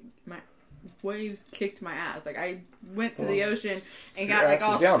 my waves kicked my ass. Like, I went to the ocean and got, like,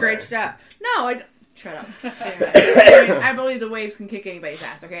 all scratched up. No, like... Shut up. I believe the waves can kick anybody's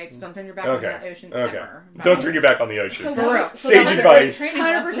ass, okay? Just don't turn your back on the ocean ever. Don't turn your back on the ocean. So for real. Sage advice.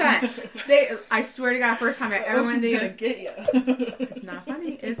 100%. I swear to God, first time I ever went to the ocean. Get you. It's not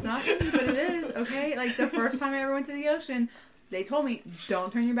funny. It's not funny, but it is, okay? Like, the first time I ever went to the ocean, they told me,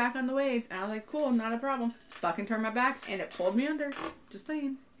 don't turn your back on the waves. And I was like, cool, not a problem. Fucking turned my back, and it pulled me under. Just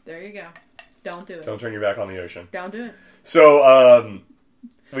saying. There you go. Don't do it. Don't turn your back on the ocean. Don't do it. So,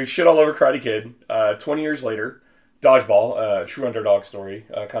 we shit all over Karate Kid. 20 years later, Dodgeball, true underdog story,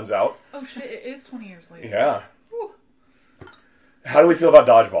 comes out. Oh shit, it is 20 years later. Yeah. Whew. How do we feel about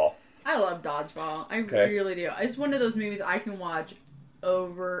Dodgeball? I love Dodgeball. I Okay. really do. It's one of those movies I can watch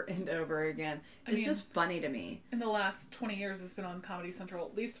over and over again. It's I mean, just funny to me. In the last 20 years, it's been on Comedy Central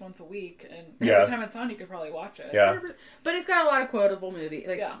at least once a week, and Yeah. every time it's on, you could probably watch it. Yeah. But it's got a lot of quotable movie.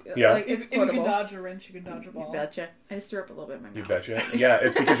 Like, Yeah. like it's If you can quotable. dodge a wrench, you can dodge a You ball. betcha. I just threw up a little bit in my mouth. You betcha. Yeah,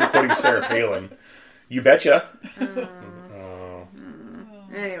 it's because you're quoting Sarah Palin. You betcha. Oh.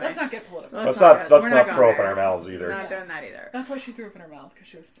 Anyway. Let's not get political. Let's We're not going throw up in there. our mouths either. Not doing that either. That's why she threw up in her mouth, because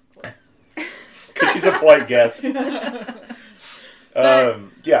she was... Because she's a polite guest.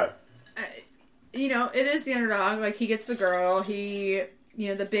 Yeah. You know, it is the underdog. Like, he gets the girl. He, you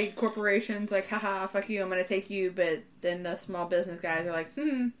know, the big corporations, like, haha, fuck you, I'm gonna take you. But then the small business guys are like,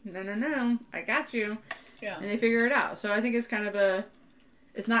 no, I got you. Yeah. And they figure it out. So I think it's kind of a,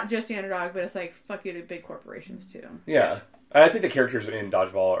 it's not just the underdog, but it's like, fuck you to big corporations, too. Yeah. I think the characters in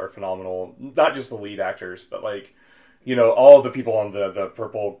Dodgeball are phenomenal. Not just the lead actors, but, like, you know, all the people on the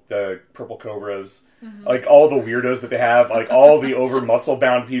purple Cobras, like all the weirdos that they have, like all the over muscle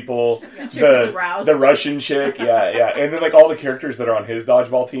bound people, The chick with the brows. the Russian chick, yeah, and then like all the characters that are on his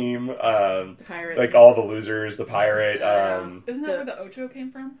Dodgeball team, The pirate. like all the losers, the pirate, Isn't that where the Ocho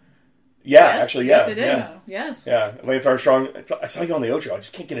came from? yeah, Yes, actually, yeah, yes, it is. yeah, Yes. yeah. Lance Armstrong, I saw you on the Ocho, I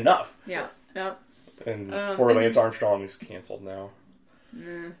just can't get enough. Yeah. Yep. And and- poor Lance Armstrong is canceled now.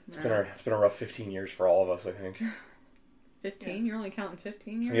 Nah, It's been a rough 15 years for all of us, I think. 15? You're only counting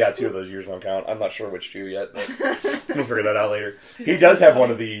 15 years? Yeah, 2 of those years don't count. I'm not sure which 2 yet, but we'll figure that out later. He does have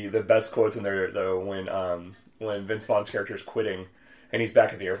one of the best quotes in there, though, when Vince Vaughn's character is quitting, and he's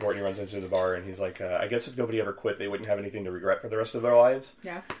back at the airport, and he runs into the bar, and he's like, I guess if nobody ever quit, they wouldn't have anything to regret for the rest of their lives.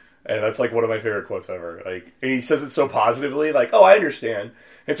 Yeah. And that's, like, one of my favorite quotes ever. Like, and he says it so positively, like, oh, I understand.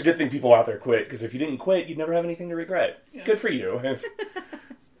 It's a good thing people out there quit, because if you didn't quit, you'd never have anything to regret. Yeah. Good for you.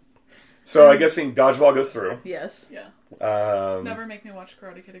 So I guess Dodgeball goes through. Yes. Yeah. Never Make me watch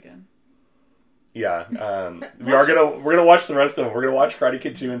Karate Kid again. Yeah, we're gonna watch the rest of them. We're gonna watch Karate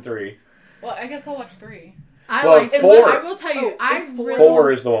Kid 2 and 3. Well, I guess I'll watch 3. I Well, like it. 4. I will tell you, Oh, I is really...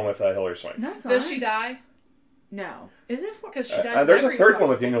 4 is the one with Hilary Swank. No, it's Does not. she die? No. Is it 4? Because she dies. There's a every third fucking- one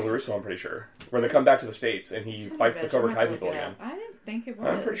with Daniel LaRusso, I'm pretty sure, where they come back to the States and he fights the Cobra Kai people again. I didn't think it was.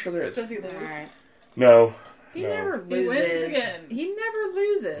 I'm pretty sure there is. Does he lose? Alright. No. He No. never He loses. wins again. He never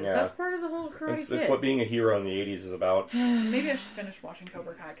loses. Yeah. That's part of the whole Karate It's Kid. what being a hero in the 80s is about. Maybe I should finish watching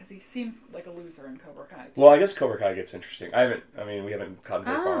Cobra Kai, because he seems like a loser in Cobra Kai. Too. Well, I guess Cobra Kai gets interesting. We haven't gotten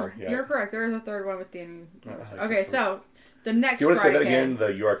very far yet. You're correct. There is a third one with Danny. I Okay, guess so the next. Do you want to say Karate that again? Kid-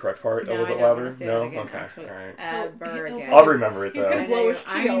 The you are correct part No, a little I bit don't louder? want to say No? that again, Okay. actually. All right. Ever He'll- again. I'll remember it He's though. going to blow his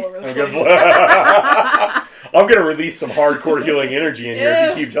I chi know. all over the I'm place. gonna, I'm gonna release some hardcore healing energy in here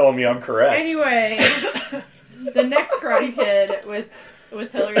if you keep telling me I'm correct. Anyway, the next Karate Kid with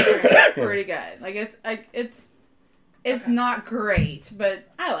Hillary Swank, pretty good. Like it's Okay. not great, but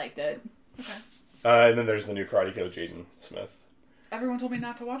I liked it. Okay. And then there's the new Karate Kid with Jaden Smith. Everyone told me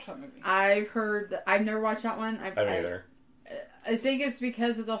not to watch that movie. I've heard. I've never watched that one. I haven't either. I think it's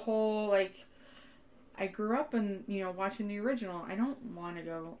because of the whole like. I grew up and watching the original. I don't want to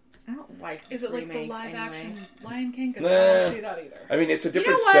go. I don't like. Is it like the remakes live anyway. action Lion King? 'Cause I Nah. don't see that either. I mean, it's a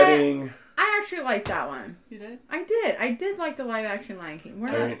different what? setting. I actually liked that one. You did? I did like the live action Lion King. We're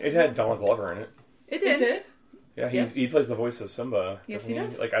I not, mean, it had Donald Glover in it. it You did. did? Yeah, Yes. he plays the voice of Simba. Yes, doesn't he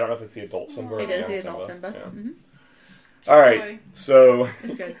does. Like, I don't know if it's the adult Simba. or It is young the adult Simba. Yeah. Mm-hmm. All right, so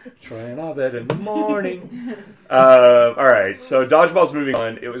It's good. trying our bed in the morning. All right, so Dodgeball's moving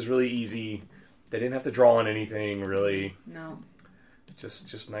on. It was really easy. They didn't have to draw on anything really. No.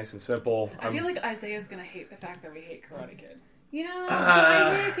 Just nice and simple. I feel like Isaiah's going to hate the fact that we hate Karate Kid. The Ah.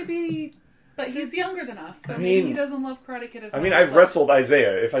 idea could be. But he's younger than us, so I maybe mean- he doesn't love Karate Kid as I much mean, as I've us. wrestled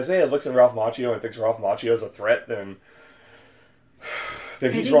Isaiah. If Isaiah looks at Ralph Macchio and thinks Ralph Macchio is a threat, then I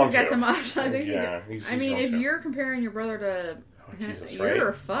he's think wrong he's got too. some options. I think. Yeah, He's he's I mean, wrong if too. you're comparing your brother to, Oh, Jesus, you're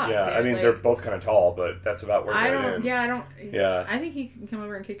right? fucked. Yeah, dude. I mean, Like, they're both kind of tall, but that's about where I it don't. ends. Yeah, I don't. Yeah. I think he can come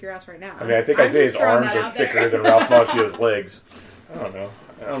over and kick your ass right now. I mean, I think I'm Isaiah's just throwing arms that are out there. thicker than Ralph Macchio's legs. I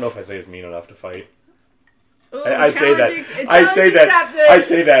don't know if Isaiah's mean enough to fight. Ooh, I say that. challenge I say that. accepted. I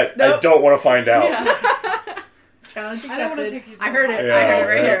say that. I Nope. don't want to find out. Yeah. Challenge I don't wanna accepted. take you to I heard it. Yeah. I heard it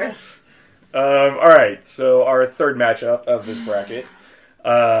right here. All right, so our third matchup of this bracket,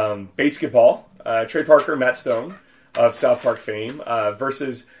 basketball. Trey Parker, Matt Stone of South Park fame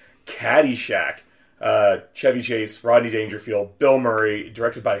versus Caddyshack. Chevy Chase, Rodney Dangerfield, Bill Murray,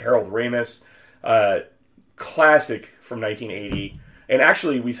 directed by Harold Ramis. Classic from 1980. And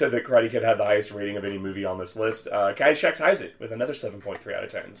actually, we said that Karate Kid had the highest rating of any movie on this list. Caddyshack ties it with another 7.3 out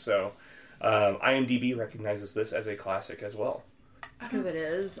of 10. So IMDb recognizes this as a classic as well. Because it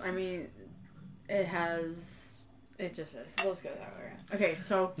is. I mean, it just is. Let's go that way. Okay,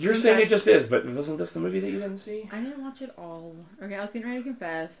 so... You're saying it just is, but wasn't this the movie that you didn't see? I didn't watch it all. Okay, I was getting ready to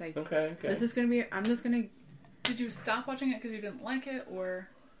confess. Like, Okay. This is going to be... I'm just going to... Did you stop watching it because you didn't like it, or...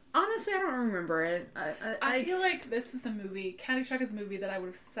 Honestly, I don't remember it. I feel like this is a movie... Caddyshack is a movie that I would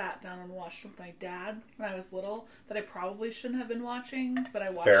have sat down and watched with my dad when I was little, that I probably shouldn't have been watching, but I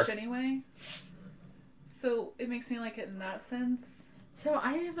watched anyway. So it makes me like it in that sense. So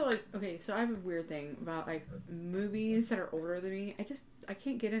I have I have a weird thing about like movies that are older than me. I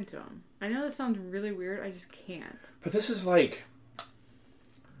can't get into them. I know this sounds really weird. I just can't. But this is like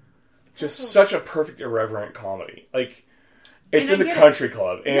just such a perfect irreverent comedy. Like it's in the country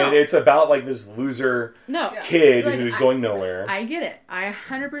club, and it's about like this loser kid who's going nowhere. I get it. I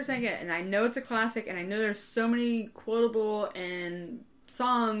 100% get it, and I know it's a classic, and I know there's so many quotable and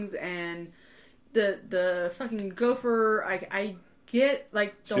songs and the fucking gopher. I get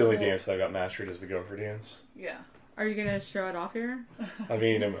like the only dance that I got mastered is the gopher dance. Yeah. Are you gonna show it off here? I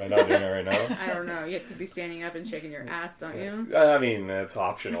mean, am I not doing it right now? I don't know. You have to be standing up and shaking your ass, don't you? I mean, it's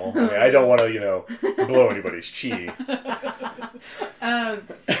optional. I mean, I don't want to, blow anybody's chi.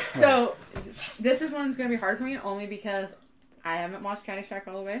 So this one's gonna be hard for me only because I haven't watched Caddyshack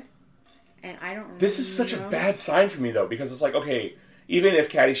all the way, and I don't. This is such a bad sign for me though, because it's like, okay, even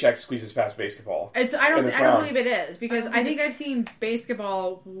if Caddyshack squeezes past Basketball, I don't believe it is, because I think I've seen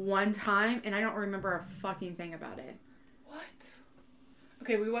Basketball one time and I don't remember a fucking thing about it. What?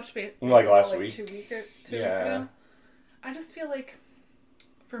 Okay, we watched Basketball like last week. 2 weeks ago. I just feel like,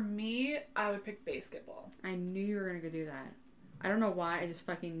 for me, I would pick Basketball. I knew you were gonna go do that. I don't know why. I just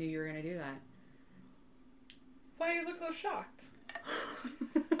fucking knew you were gonna do that. Why do you look so shocked?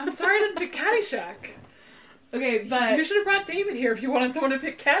 I'm sorry I didn't pick Caddyshack. Okay, but... You should have brought David here if you wanted someone to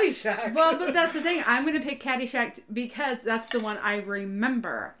pick Caddyshack. Well, but that's the thing. I'm going to pick Caddyshack because that's the one I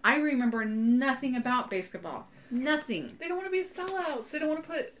remember. I remember nothing about Basketball. Nothing. They don't want to be sellouts. They don't want to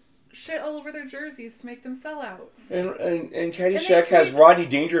put shit all over their jerseys to make them sellouts. And Caddyshack has Rodney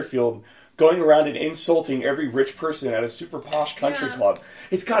Dangerfield going around and insulting every rich person at a super posh country club.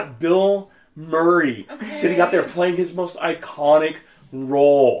 It's got Bill Murray sitting out there playing his most iconic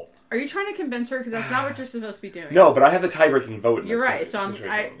role. Are you trying to convince her? Because that's not what you're supposed to be doing. No, but I have the tie-breaking vote in this You're right. So I'm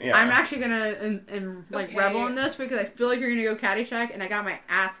actually going to revel in this because I feel like you're going to go Caddyshack, and I got my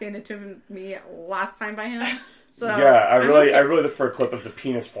ass handed to me last time by him. So yeah, I really looked for a clip of the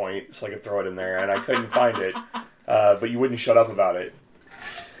penis point so I could throw it in there, and I couldn't find it. But you wouldn't shut up about it.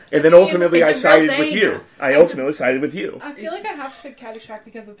 And then ultimately I sided with you. I ultimately sided with you. I feel like I have to pick Caddyshack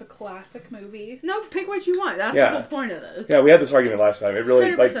because it's a classic movie. No, pick what you want. That's the whole point of this. Yeah, we had this argument last time. It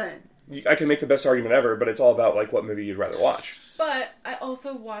really 100%. I can make the best argument ever, but it's all about like what movie you'd rather watch. But I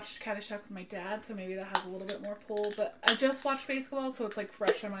also watched Caddyshack with my dad, so maybe that has a little bit more pull. But I just watched Basketball, so it's like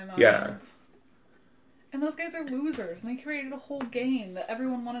fresh in my mind. Yeah. And those guys are losers, and they created a whole game that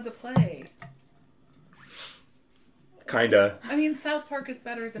everyone wanted to play. Kinda. I mean, South Park is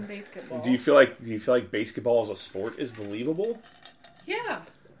better than Basketball. Do you feel like Basketball as a sport is believable? Yeah.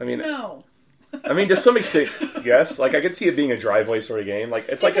 I mean, no. I mean, to some extent, yes. Like, I could see it being a driveway sort of game. Like,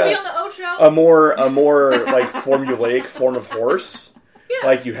 it's like be on the Ocho. a more like formulaic form of horse. Yeah.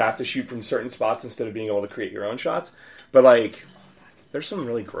 Like, you have to shoot from certain spots instead of being able to create your own shots. But like, there's some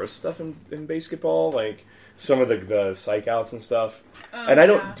really gross stuff in Basketball. Like some of the psych outs and stuff. And I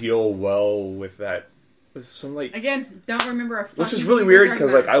don't deal well with that. With some again, don't remember a fucking which is really weird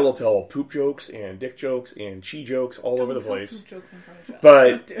because I will tell poop jokes and dick jokes and chi jokes all over the place. Poop jokes in front of you.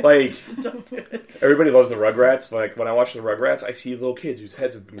 But don't do it. Everybody loves the Rugrats. Like when I watch the Rugrats, I see little kids whose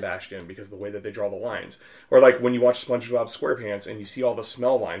heads have been bashed in because of the way that they draw the lines. Or like when you watch SpongeBob SquarePants and you see all the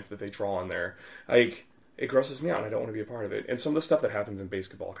smell lines that they draw on there, like it grosses me out. And I don't want to be a part of it. And some of the stuff that happens in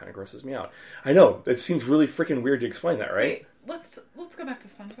Basketball kind of grosses me out. I know it seems really freaking weird to explain that, right? Wait, let's go back to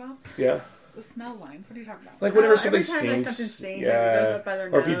SpongeBob. Yeah. The smell lines. What are you talking about? Like whenever something stinks, yeah,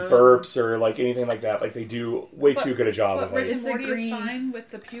 or if he burps or like anything like that, like they do way too good a job of like. Rick and Morty is fine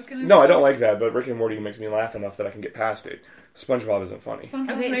with the puke in his No, I don't like that, but Rick and Morty makes me laugh enough that I can get past it. SpongeBob isn't funny.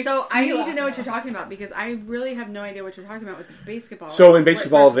 Okay, so I need to know what you're talking about because I really have no idea what you're talking about with Basketball. So in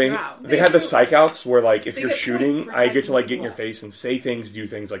Basketball, they have the psych outs where like if you're shooting, I get to like get in your face and say things, do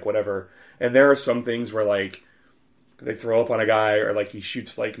things like whatever. And there are some things where like they throw up on a guy, or like he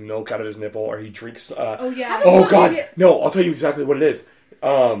shoots like milk out of his nipple, or he drinks. Oh God, no! I'll tell you exactly what it is.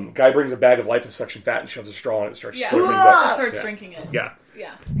 Guy brings a bag of liposuction fat and shoves a straw in it and starts slurping it up. Starts drinking it. Yeah.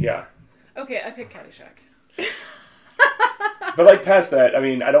 Yeah. Yeah. Okay, I pick Caddyshack. But like past that, I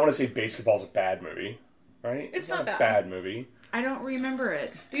mean, I don't want to say Basketball's a bad movie, right? It's not a bad. bad movie. I don't remember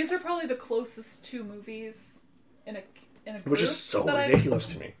it. These are probably the closest two movies in a group. Which is so that ridiculous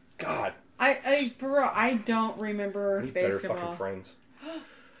to me. God. For real, I don't remember I need better Basketball. fucking friends.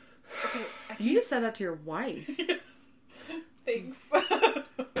 Okay, You just said that to your wife. thanks.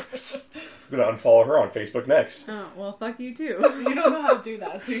 I'm gonna unfollow her on Facebook next. Oh, well, fuck you too. You don't know how to do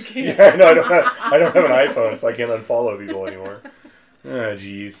that, so you can't. Yeah, no, I don't have an iPhone, so I can't unfollow people anymore. Oh,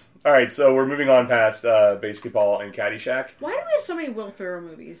 jeez. All right, so we're moving on past Basketball and Caddyshack. Why do we have so many Will Ferrell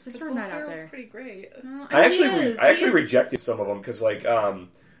movies? Just throwing that out there. pretty great. Well, I mean, he is. actually rejected some of them because, like,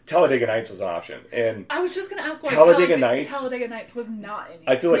 Talladega Nights was an option, and I was just going to ask why Talladega Nights was not in it.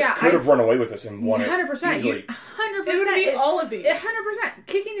 I feel like Yeah, could have run away with this and won it 100%. easily. 100%. It would be all of these. 100%.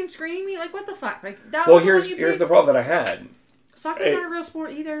 Kicking and screaming me, like, what the fuck? Like, that Well, was the one here's you the picked? problem that I had. Soccer's not a real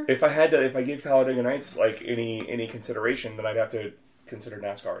sport either. If I gave Talladega Nights like any consideration, then I'd have to consider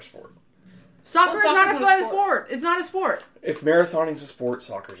NASCAR a sport. Soccer is not a soccer's fun sport. It's not a sport. If marathoning's a sport,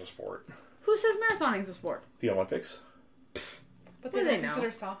 soccer's a sport. Who says marathoning's a sport? The Olympics. But What they do don't they know?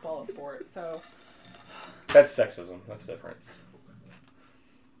 consider softball a sport, so... That's sexism. That's different.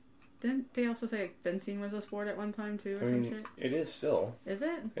 Didn't they also say like, fencing was a sport at one time too, or I some mean, shit? it is still. Is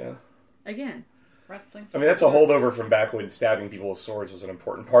it? Yeah. Again. Wrestling. I mean, that's a holdover from back when stabbing people with swords was an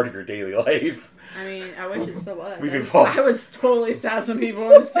important part of your daily life. I mean, I wish it still was. We've evolved. I would totally stab some people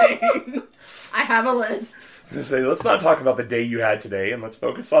in the same. I have a list. Just say, let's not talk about the day you had today, and let's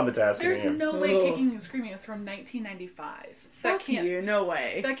focus on the task at There's hand. no way Ugh. Kicking and Screaming is from 1995. That Fuck can't. you. No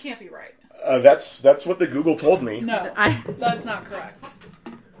way. That can't be right. That's what the Google told me. No, I that's not correct.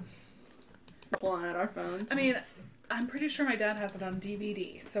 pulling out our phones. I mean, I'm pretty sure my dad has it on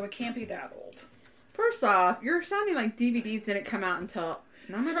DVD, so it can't be that old. First off, you're sounding like DVDs didn't come out until.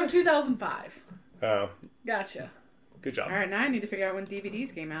 It's from 2005. Oh, Gotcha. good job. All right, now I need to figure out when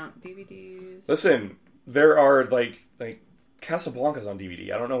DVDs came out. DVDs. Listen, there are like Casablanca's on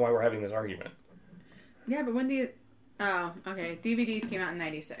DVD. I don't know why we're having this argument. Yeah, but when do you? Oh, okay. DVDs came out in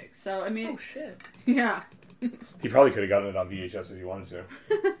 '96. So I mean, Oh shit. yeah. He probably could have gotten it on VHS if he wanted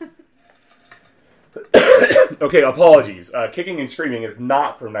to. Okay, apologies. Kicking and Screaming is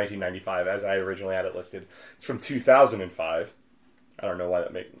not from 1995, as I originally had it listed. It's from 2005. I don't know why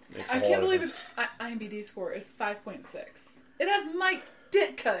that makes a I whole can't lot of believe difference. its IMDb score is 5.6. It has Mike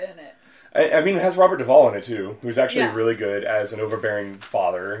Ditka in it. I mean, it has Robert Duvall in it, too, who's actually Yeah. really good as an overbearing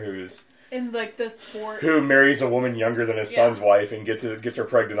father In like the sport. who marries a woman younger than his Yeah. son's wife and gets her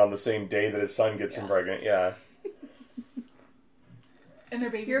pregnant on the same day that his son gets him Yeah. pregnant. Yeah. And their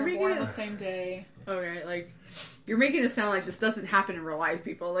babies You're are making born it- on the same day. Okay, like you're making it sound like this doesn't happen in real life,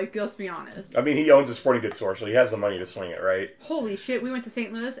 people. Like, let's be honest. I mean, he owns a sporting goods store, so he has the money to swing it, right? Holy shit! We went to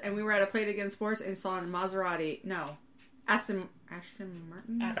St. Louis and we were at a Play It Again Sports and saw a Maserati. No, Aston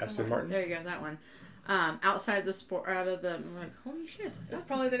Martin. Aston Martin. There you go, that one. Outside the sport, out of the. We're like, holy shit! That's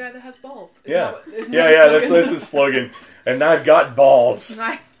probably the guy that has balls. Yeah. Isn't Yeah, that that's slogan? his slogan. And I've got balls.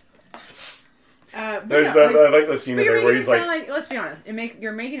 But There's no, I like the scene but in you're there where making it he's sound like, like, let's be honest,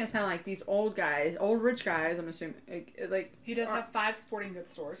 you're making it sound like these old guys, old rich guys. I'm assuming, like He does have 5 sporting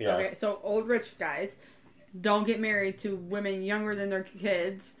goods stores. Yeah. okay, so old rich guys don't get married to women younger than their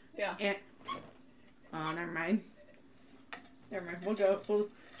kids. Yeah. And oh, never mind. We'll go.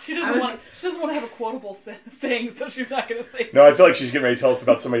 She doesn't want to have a quotable saying, so she's not going to say. no, I feel like she's getting ready to tell us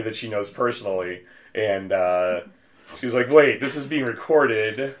about somebody that she knows personally. And she's like, wait, this is being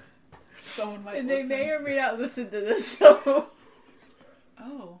recorded. Someone might And they listen. may or may not listen to this. So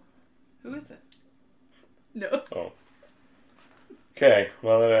Oh, who is it? no, Oh. Okay,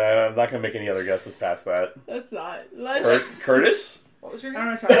 well, I'm not going to make any other guesses past that. that's not. Let's. Curtis? What was your I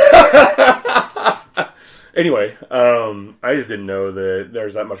name? don't know. Anyway, I just didn't know that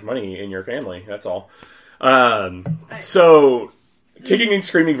there's that much money in your family. That's all. So, Kicking and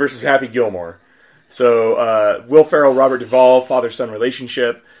Screaming versus Happy Gilmore. So, Will Ferrell, Robert Duvall, father-son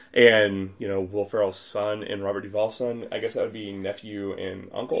relationship, and, Will Ferrell's son and Robert Duvall's son. I guess that would be nephew and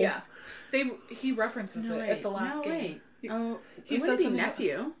uncle. Yeah, he references No, it at the last game. wait. Oh, He it would says be something about-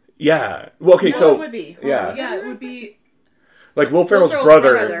 nephew. Yeah. Well, okay, No, so it would be. Hold yeah. on. Yeah, it would be. like Will Ferrell's Ferrell's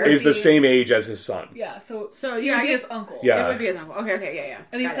brother brother is the would be- same age as his son. Yeah, so So, he yeah, would I be guess- his uncle. Yeah. It would be his uncle. Okay, yeah.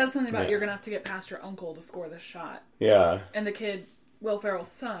 And he Got says it. something about Yeah. you're gonna have to get past your uncle to score this shot. Yeah. And the kid, Will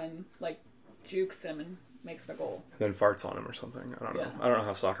Ferrell's son, jukes him and makes the goal. Then farts on him or something. I don't know. Yeah. I don't know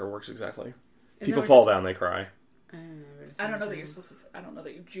how soccer works exactly. that People what fall down, they cry. I don't know that you're supposed to. I don't know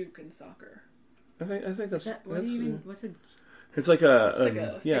that you juke in soccer. I think that's What do you mean? What's a? it's like a It's like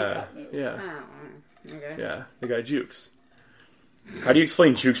a fake yeah out move. yeah Oh, okay. yeah. The guy jukes. How do you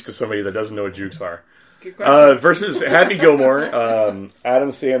explain jukes to somebody that doesn't know what jukes are? Good question. Versus Happy Gilmore, Adam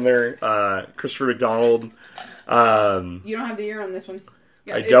Sandler, Christopher McDonald. You don't have the year on this one.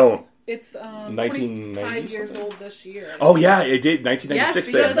 Yeah, I don't. It's 1990 25 years old this year. Oh yeah, it did 1996.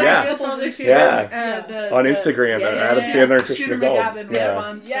 Yes, then. I just saw this year. Yeah. On Instagram, Adam Sandler and Christopher Shooter McDonald. McGavin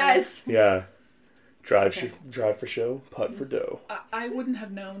responds. Yes. Yeah. Drive for show, putt for dough. I wouldn't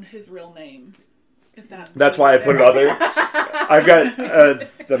have known his real name if that. That's why I put it on there. I've got,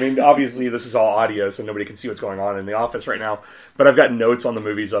 I mean, obviously this is all audio, so nobody can see what's going on in the office right now. But I've got notes on the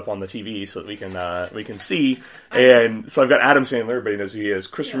movies up on the TV so that we can see. And so I've got Adam Sandler, everybody knows who he is,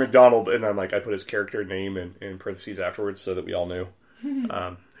 Christopher McDonald, and I'm like, I put his character name in parentheses afterwards so that we all knew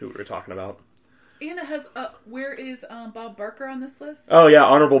who we were talking about. And it has, where is Bob Barker on this list? Oh yeah,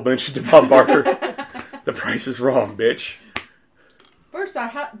 honorable mention to Bob Barker. The price is wrong, bitch. First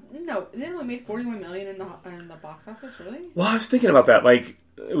off, they only made $41 million in the box office, really? Well, I was thinking about that. Like,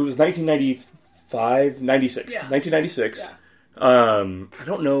 it was 1995, 96. Yeah. 1996. Yeah. I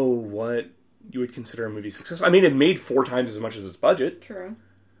don't know what you would consider a movie success. I mean, it made 4 times as much as its budget. True.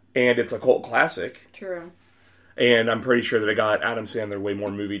 And it's a cult classic. True. And I'm pretty sure that it got Adam Sandler way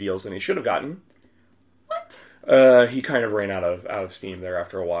more movie deals than he should have gotten. What? He kind of ran out of steam there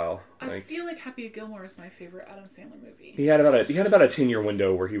after a while. I feel like Happy Gilmore is my favorite Adam Sandler movie. He had about a 10-year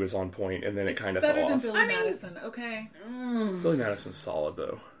window where he was on point, and then it kind of fell better than off. Billy Madison, okay? Billy Madison's solid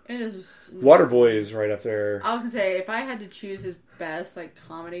though. It is. Waterboy is right up there. I was gonna say, if I had to choose his best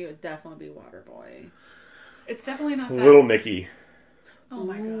comedy, it would definitely be Waterboy. It's definitely not that. Little Nicky. Oh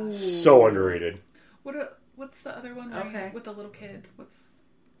my god. So underrated. What's the other one with the little kid?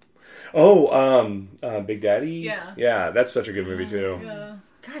 Big Daddy? Yeah. Yeah, that's such a good movie too. Yeah.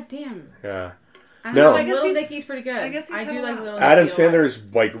 God damn. Yeah. I No. know, I guess Little he's- Nicky's pretty good. I guess he's I had do a like lot. Little Adam Nicky a lot.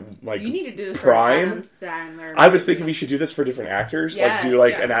 Sandler's like You need to do this prime. for Adam Sandler. I was thinking we should do this for different actors. Yes, like do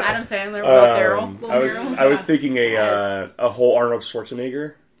like yeah. an Adam Sandler, Will Ferrell. I was Yeah. thinking Yes. a whole Arnold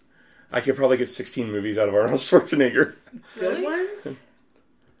Schwarzenegger. I could probably get 16 movies out of Arnold Schwarzenegger. Good Really? ones?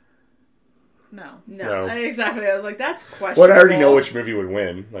 No. No. Exactly. I was like, that's questionable. Well, I already know which movie would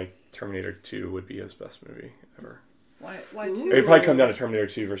win. Like Terminator 2 would be his best movie ever. Why Ooh. two? It'd probably come down to Terminator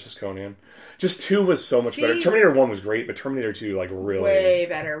 2 versus Conan. Just 2 was so much better. See? Terminator 1 was great, but Terminator 2 really. Way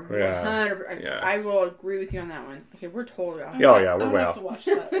better. Yeah. 100%. Yeah. I will agree with you on that one. Okay, we're totally off. Yeah, oh, yeah, I we're would way have off. to watch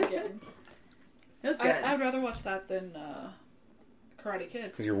that again. It was good. I would rather watch that than Karate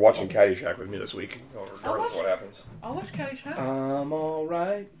Kid. Because you're watching Caddyshack with me this week, regardless of what happens. I'll watch Caddyshack. I'm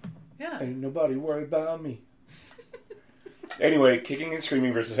alright. Yeah. Ain't nobody worried about me. Anyway, Kicking and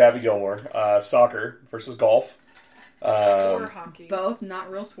Screaming versus Happy Gilmore. Soccer versus golf. Or hockey. Both not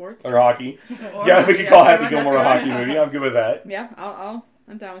real sports. Or hockey. Or Yeah, we could call that's Happy Gilmore a right. hockey movie. I'm good with that. Yeah,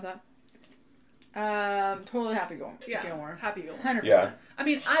 I'm down with that. Totally Happy Gilmore. Yeah. Gilmore. Happy Gilmore. 100%. Yeah. I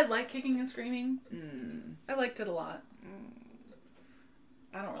mean, I like Kicking and Screaming. I liked it a lot.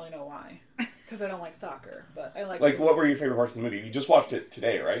 I don't really know why. Because I don't like soccer, but I like Like, what were your favorite parts of the movie? You just watched it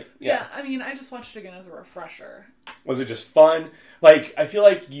today, right? Yeah, I mean, I just watched it again as a refresher. Was it just fun? Like, I feel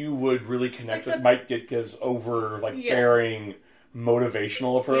like you would really connect Like with Mike Ditka's overbearing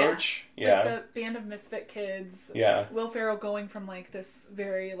motivational approach. Yeah. Like the band of misfit kids. Yeah. Will Ferrell going from this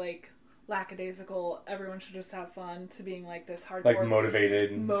very lackadaisical, everyone should just have fun, to being this hardcore. Like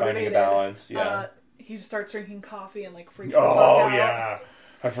motivated and finding a balance. Yeah. He starts drinking coffee and freaks the fuck out. Yeah.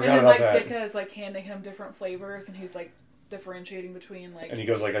 I And forgot then about Mike that. Ditka is handing him different flavors, and he's differentiating between And he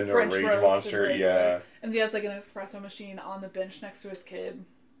goes into a French rage roast monster. and Yeah. and he has an espresso machine on the bench next to his kid.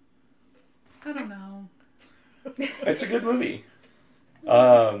 I don't know. It's a good movie.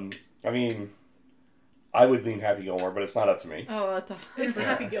 I mean, I would lean Happy Gilmore, but it's not up to me. Oh, It's a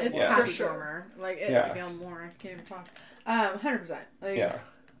Happy Gilmore. It's Yeah. Happy For sure. Gilmore. Yeah. Gilmore. I can't even talk. 100%. Yeah.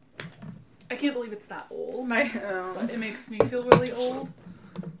 I can't believe it's that old. But It makes me feel really old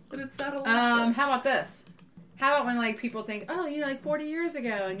that it's that old. how about this? How about when people think, oh, 40 years ago,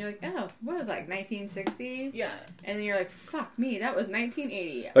 and you're like, oh, what was 1960? Yeah. And then you're like, fuck me, that was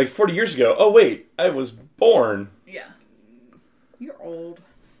 1980. Like 40 years ago. Oh, wait. I was born. Yeah. You're old.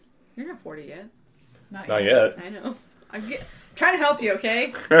 You're not 40 yet. Not yet. I know. I'm trying to help you,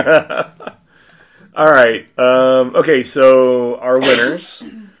 okay? All right. Okay, so our winners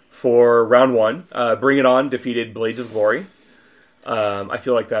for round 1. Bring It On defeated Blades of Glory. I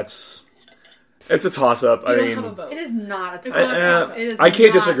feel like it's a toss-up. You don't have a vote. It is not a It's toss. not a toss-up. It is I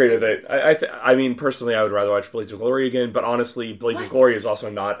can't not disagree a- with it. I mean, personally, I would rather watch Blades of Glory again, but honestly, Blades of What? Glory is also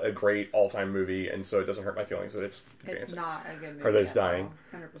not a great all-time movie, and so it doesn't hurt my feelings that it's It's advancing. not a good movie. Or that it's at all. dying.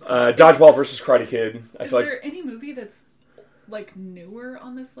 100%. Dodgeball versus Karate Kid. I Is feel like there any movie that's newer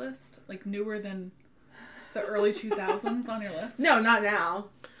on this list? Newer than the early 2000s on your list? No, not now.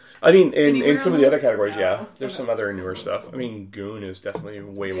 I mean, in Anywhere some on of the the other categories, list? yeah, No. there's Okay. some other newer stuff. I mean, Goon is definitely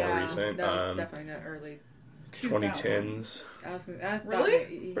way more recent. That was definitely the early. 2010s. I thought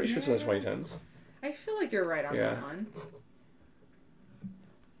Really? Pretty sure it's in the 2010s. I feel like you're right on Yeah. that one.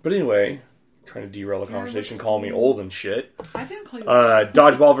 But anyway, trying to derail the conversation, calling me old and shit. I didn't call you.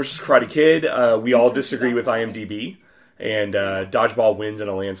 Dodgeball versus Karate Kid. We all from disagree with 2008. IMDb, and Dodgeball wins in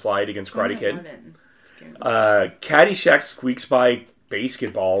a landslide against Karate Kid. 2011. Caddyshack squeaks by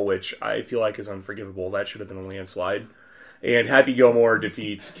Basketball, which I feel like is unforgivable. That should have been a landslide. And Happy Gilmore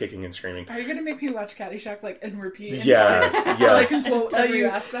defeats Kicking and Screaming. Are you gonna make me watch Caddyshack like and repeat? Yeah, Like yes. quote So every you,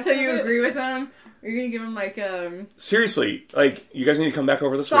 aspect so of you it? agree with him? Are you gonna give him like Seriously, like, you guys need to come back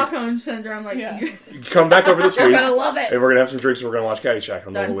over this week. Stockholm syndrome? Like, Yeah. Come back over this you're week, gonna love it. and we're going to have some drinks and we're going to watch Caddyshack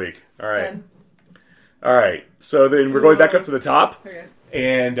on the Done. whole week. All right. Done. All right. So then we're going back up to the top. Okay.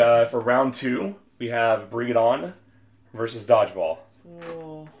 And for round 2, we have Bring It On versus Dodgeball.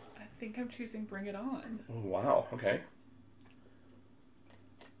 Whoa. I think I'm choosing Bring It On. Oh, wow. Okay.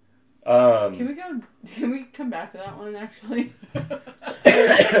 Can we come back to that one actually?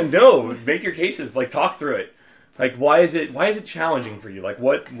 No, make your cases. Like, talk through it. Like, why is it challenging for you? Like,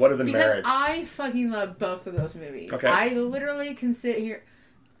 what are the Because merits? I fucking love both of those movies. Okay. I literally can sit here.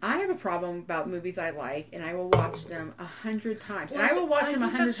 I have a problem about movies I like, and I will watch them 100 times. Well, and I will watch I them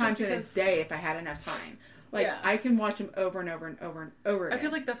think 100 that's times just in a because- day if I had enough time. Like, Yeah. I can watch them over and over and over and over again. I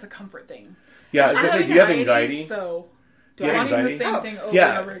feel like that's a comfort thing. Yeah, I was I gonna have say, do you have anxiety? So Do you have watching anxiety? the same Oh. thing over Yeah.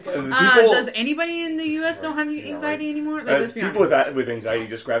 and over again. People- does anybody in the U.S. don't have anxiety anymore? Like, let's be People honest. with anxiety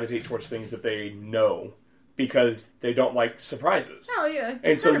just gravitate towards things that they know because they don't like surprises. Oh, yeah.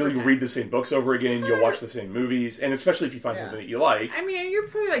 And so you'll 100%. read the same books over again, you'll watch the same movies, and especially if you find Yeah. something that you like, I mean, you're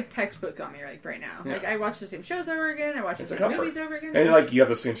pretty like textbook on me like right now. Yeah. Like, I watch the same shows over again. I watch the It's a same comfort. movies over again. and like you have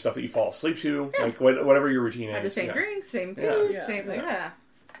the same stuff that you fall asleep to, like whatever your routine I have the is. same yeah. drinks, same Yeah. food, Yeah. same like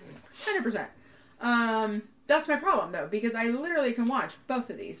 100%. That's my problem though, because I literally can watch both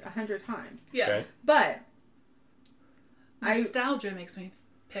of these 100 times. Yeah. Okay. But Nostalgia makes me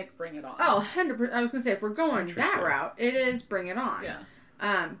pick Bring It On. 100%. I was gonna say if we're going that Interesting. route, it is Bring It On.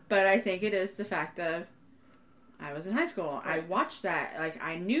 Yeah. But I think it is the fact that I was in high school. I Right. watched that. Like,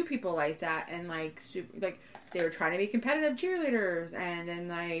 I knew people like that, and like they were trying to be competitive cheerleaders, and then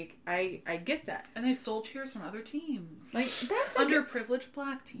like I get that. And they stole cheers from other teams. Like, that's like underprivileged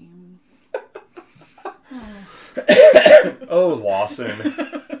black teams. Oh, Lawson.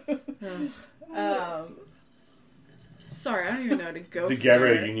 Sorry, I don't even know how to go. Did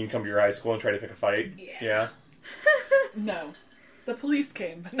Gabrielle there. Union come to your high school and try to pick a fight? Yeah. No. The police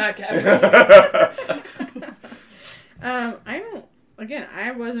came, but not Gabby. I don't. Again,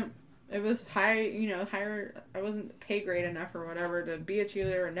 I wasn't. It was higher. I wasn't pay grade enough or whatever to be a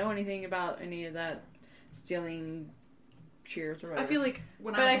cheerleader or know anything about any of that stealing cheers or whatever. I feel like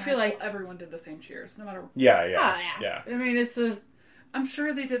when But I was I in feel high like- school, everyone did the same cheers, no matter. Yeah. yeah. I mean, it's a. I'm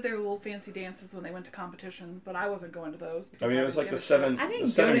sure they did their little fancy dances when they went to competition, but I wasn't going to those. Because I mean, it was didn't like the give a seven, I didn't the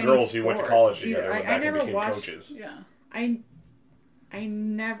go seven to any girls who went to sports college either. together went I back and never became watched- coaches. shit. Yeah. I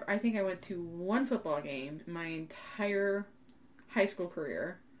never. I think I went to one football game my entire high school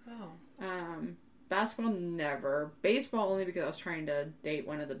career. Oh. Basketball never. Baseball only because I was trying to date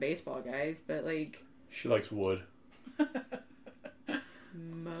one of the baseball guys. But like She likes wood.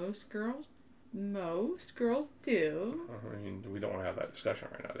 most girls do. I mean, we don't want to have that discussion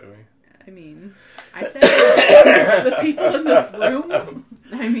right now, do we? I mean, I said. The people in this room.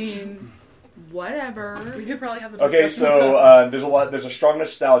 I mean, whatever. We could probably have a Okay, discussion so about- there's a strong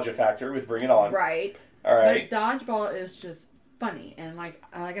nostalgia factor with Bring It On. Right. All right. But dodgeball is just funny, and like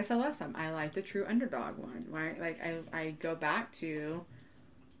I said last time, I like the true underdog one. Right? Like I go back to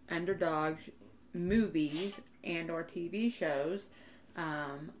underdog movies and or TV shows.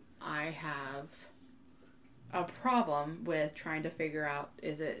 I have a problem with trying to figure out,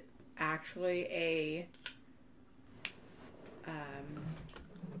 is it actually a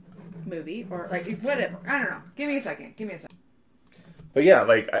movie or like whatever. I don't know. Give me a second. But yeah,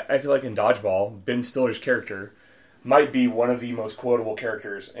 like I feel like in Dodgeball, Ben Stiller's character might be one of the most quotable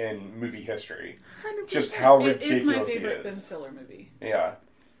characters in movie history. 100%. Just how It is my ridiculous he favorite Ben is. Stiller movie. Yeah.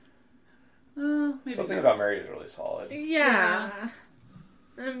 Maybe Something not. About Mary is really solid. Yeah.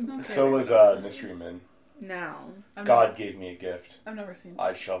 Okay. So was Mystery Men. No. God gave me a gift. I've never seen.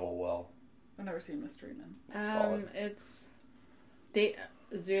 I shovel well. I've never seen Mystery Men. It's solid. It's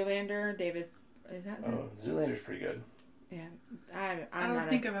Zoolander. David. Is that? Oh, Zoolander's pretty good. Yeah. I I'm don't not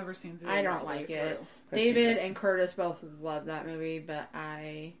think I've ever seen. Zoolander I don't all the way like it. through. That's David decent. and Curtis both love that movie, but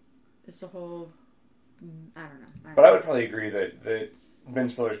it's a whole. I don't know. But I would probably agree that Ben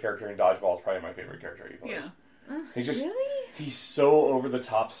Stiller's character in Dodgeball is probably my favorite character he plays. Yeah. He's just really? he's so over the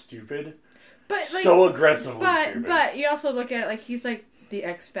top stupid, but like, so aggressively stupid. But you also look at it like he's like the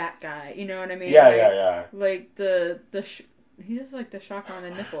ex-fat guy. You know what I mean? Yeah, like, yeah. Like he does like the shocker on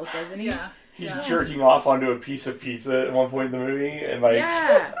the nipples, doesn't he? Yeah. He's jerking off onto a piece of pizza at one point in the movie, and like,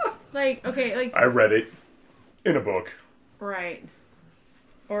 yeah, like okay, like I read it in a book. Right.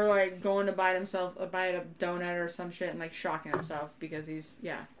 Or like going to buy a donut or some shit and like shocking himself because he's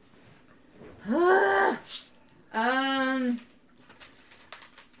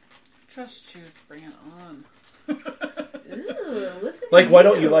Just choose, bring it on. Ooh, listen. Like, why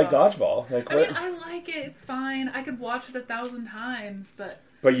don't you like Dodgeball? Like, I what? mean, I like it. It's fine. I could watch it 1,000 times, but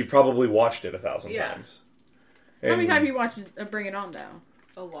But you probably watched it 1,000 times. How many times you watched Bring It On though?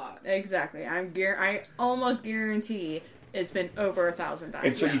 a lot. Exactly. I almost guarantee it's been over 1,000 times.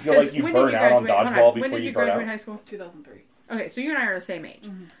 And so you feel like you burn out on Dodgeball before you burn out? When did you graduate high school? 2003. Okay, so you and I are the same age.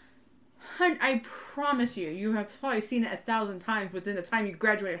 Mm-hmm. I promise you have probably seen it 1,000 times within the time you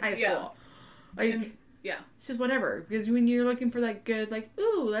graduated high school. Like, yeah. It's just whatever. Because when you're looking for that good, like,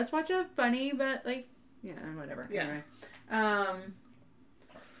 ooh, let's watch a funny, but like, yeah, whatever. Yeah. Anyway.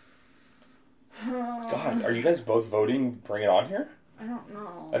 God, are you guys both voting Bring It On here? I don't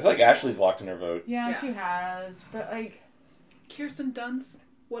know. I feel like Ashley's locked in her vote. Yeah, she has, but like, Kirsten Dunst,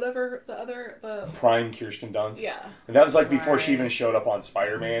 whatever the Prime Kirsten Dunst. Yeah. And that was like before she Right. even showed up on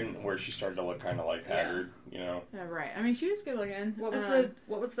Spider-Man, where she started to look kind of like haggard, you know? yeah, right. I mean, she was good looking. what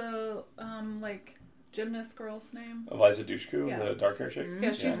was the like gymnast girl's name? Eliza Dushku, Yeah. the dark hair chick.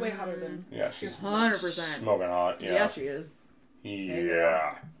 Yeah, she's Yeah. way hotter than. Yeah, she's 100%. smoking hot. Yeah, Yeah, she is.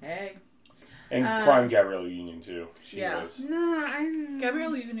 Yeah. Hey. And Prime Gabrielle Union too. She Yeah. was. No, I'm.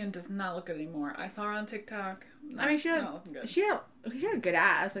 Gabrielle Union does not look good anymore. I saw her on TikTok. I mean, she had not looking good. she had a good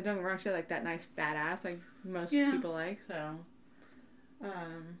ass. Like, don't get me wrong, she had like that nice fat ass, like most people like. So,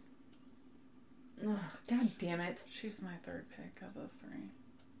 God damn it. She's my third pick of those three.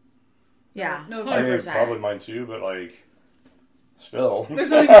 Yeah, No, I mean, it's 100%. probably mine too, but like, still. There's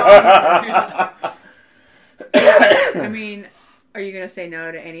nothing wrong with her. I mean, are you gonna say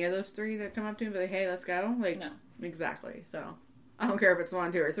no to any of those three that come up to me and be like, "Hey, let's go"? Like, No. Exactly. So, I don't care if it's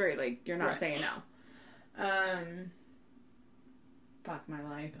 1, 2, or 3. Like, you're not Right. saying no. Fuck my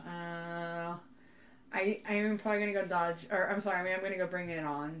life. I am probably gonna go Dodge, or I'm gonna go Bring It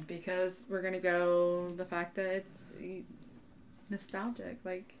On because we're gonna go the fact that it's nostalgic.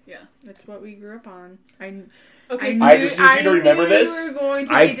 Like, Yeah. that's what we grew up on. Okay, I just need you to remember this. You were going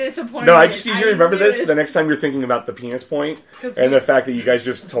to I- be disappointed. No, I just need you to remember knew this it. the next time you're thinking about the penis point 'Cause and we- the fact that you guys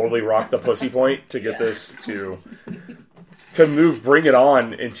just totally rocked the pussy point to get Yeah. this to move Bring It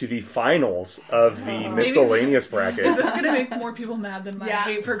On into the finals of the miscellaneous Is bracket. this gonna make more people mad than my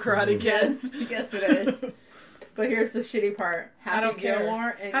hate for Karate Kids? Yes, it is. But here's the shitty part. Happy I don't care.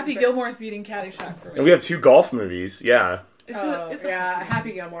 Gilmore and Happy Gilmore's beating Caddyshack for me. And we have 2 golf movies. Yeah. It's yeah, a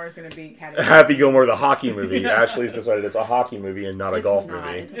Happy Gilmore is going to beat Caddy. Happy Gilmore, the hockey movie. Ashley's decided it's a hockey movie and not a golf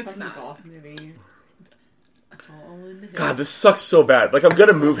movie. It's a It's fucking not. golf movie. All in the God, this sucks so bad. Like, I'm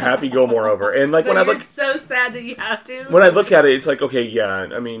gonna move Happy Gilmore over, and like But when I you're look so sad that you have to. when I look at it, it's like, okay, yeah.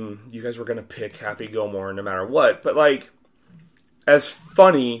 I mean, you guys were gonna pick Happy Gilmore no matter what, but like, as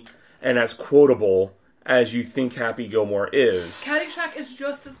funny and as quotable as you think Happy Gilmore is, Caddyshack is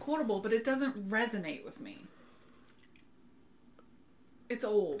just as quotable, but it doesn't resonate with me. It's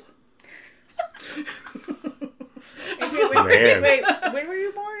old. Man. Wait, when were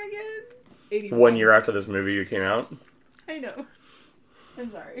you born again? 81. 1 year after this movie came out. I know.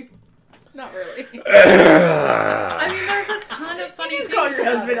 I'm sorry. Not really. I mean, there's a ton of funny He's things called your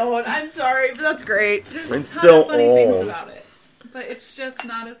about husband it. old. I'm sorry, but that's great. There's It's a ton so of funny things old. about it. But it's just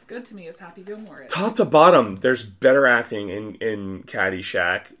not as good to me as Happy Gilmore is. Top to bottom, there's better acting in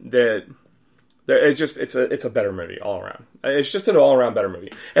Caddyshack. It's a better movie all around. It's just an all around better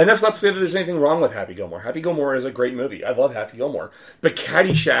movie, and that's not to say that there's anything wrong with Happy Gilmore. Happy Gilmore is a great movie. I love Happy Gilmore, but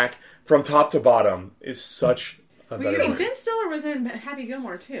Caddyshack from top to bottom is such a better Hey, movie. Ben Stiller was in Happy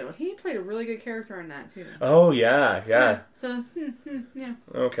Gilmore too. He played a really good character in that too. Oh yeah. So, yeah.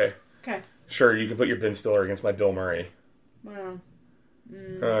 Okay, Okay. sure. You can put your Ben Stiller against my Bill Murray. Well.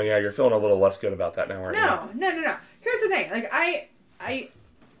 Oh yeah, you're feeling a little less good about that now, aren't you? No. Here's the thing. Like, I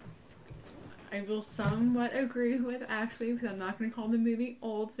will somewhat agree with Ashley because I'm not going to call the movie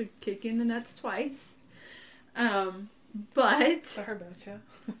old to kick in the nuts twice. But Sorry about you.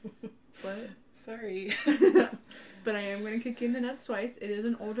 what? Sorry. But I am going to kick in the nuts twice. It is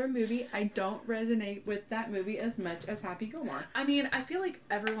an older movie. I don't resonate with that movie as much as Happy Gilmore. I mean, I feel like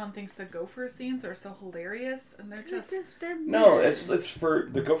everyone thinks the Gopher scenes are so hilarious, and they're just... No, it's for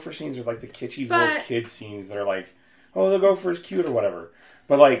the gopher scenes are like the kitschy little But- kid scenes that are like, oh, the gopher's cute or whatever.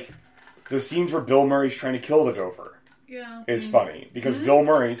 But like, The scenes where Bill Murray's trying to kill the gopher. Yeah. Is funny. Because Bill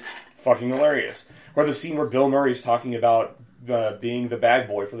Murray's fucking hilarious. Or the scene where Bill Murray's talking about being the bag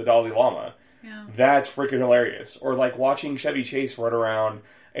boy for the Dalai Lama. Yeah. That's freaking hilarious. Or, like, watching Chevy Chase run around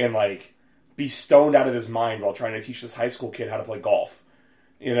and, like, be stoned out of his mind while trying to teach this high school kid how to play golf.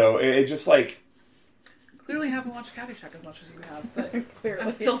 You know, it's just, like... Clearly haven't watched Caddyshack as much as you have, but Clearly.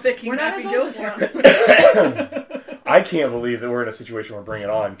 I'm still picking We're not Happy as old as Gilmore. I can't believe that we're in a situation where Bring It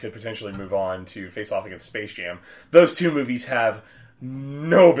On could potentially move on to face off against Space Jam. Those two movies have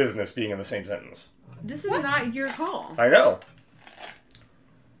no business being in the same sentence. This is not your call. I know.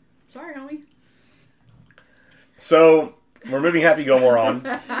 Sorry, homie. So, we're moving Happy Gilmore on.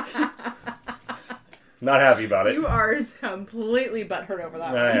 Not happy about it. You are completely butthurt over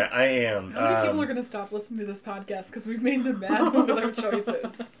that one. I am. How many people are going to stop listening to this podcast because we've made them mad with our choices?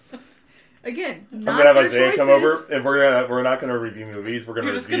 Again, I'm not gonna have their Isaiah choices. come over, and we're not gonna review movies. We're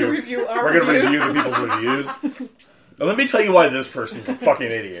just going to review our We're gonna reviews. review the people's reviews. Now, let me tell you why this person's a fucking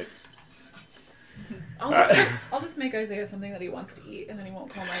idiot. I'll just make Isaiah something that he wants to eat, and then he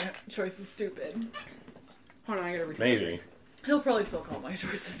won't call my choices stupid. Hold on, I gotta read. Maybe. He'll probably still call my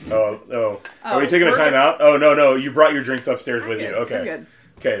choices stupid. Oh. Are we taking a time out? Oh, no. You brought your drinks upstairs with you. Okay. I'm good.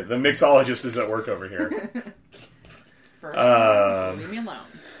 Okay, the mixologist is at work over here. First, leave me alone.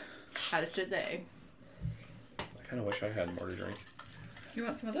 How should they? I kind of wish I had more to drink. You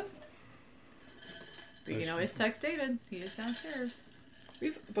want some of this? But you can always text David. He is downstairs.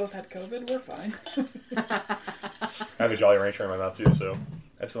 We've both had COVID. We're fine. I have a Jolly Rancher in my mouth, too, so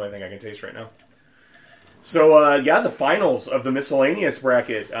that's the only thing I can taste right now. So, the finals of the miscellaneous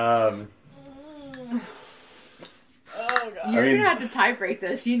bracket. Oh, God. You're gonna have to tie break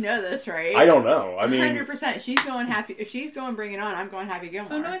this. You know this, right? I don't know. 100%. She's going happy. If she's going Bring It On, I'm going Happy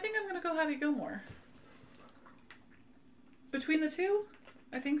Gilmore. Oh, no, I think I'm going to go Happy Gilmore. Between the two?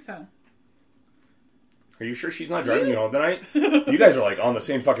 I think so. Are you sure she's not driving you home tonight? You guys are, like, on the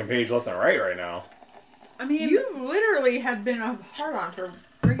same fucking page left and right now. I mean... You literally have been a hard-on for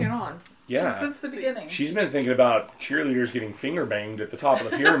Bring It On. Yeah. Since the beginning. She's been thinking about cheerleaders getting finger banged at the top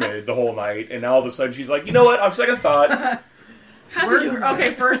of the pyramid the whole night, and now all of a sudden she's like, you know what? On second thought...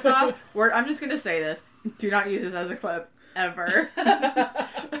 Okay, first off, I'm just going to say this. Do not use this as a clip, ever.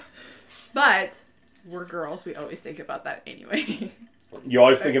 But, we're girls. We always think about that anyway. You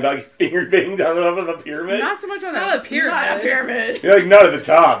always think about finger banging down the top of a pyramid? Not so much on Not a pyramid. Not a pyramid. You're like, not at the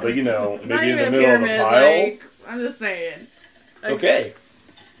top, but, you know, Not maybe in even the a middle pyramid, of a pile. like, I'm just saying. Like, Okay.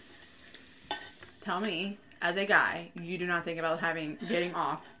 Tell me, as a guy, you do not think about getting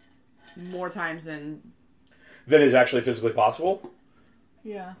off more times than... That is actually physically possible?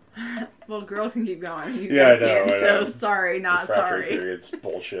 Yeah. Well, girls can keep going. You Yeah, guys I know, can't, I know. so sorry, not Refractory sorry. period's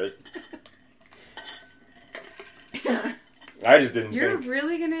bullshit. I just didn't You're think...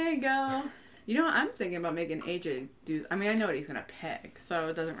 really gonna go... You know what? I'm thinking about making AJ do... I mean, I know what he's gonna pick, so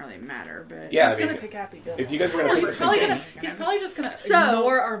it doesn't really matter, but... Yeah, He's I mean, going to pick Happy Gilmore. if you guys were going to He's pick probably just going to So-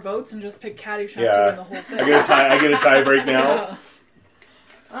 ignore our votes and just pick Caddyshack to Yeah. win the whole thing. I get a tie break now.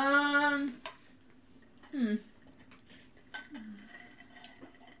 Yeah.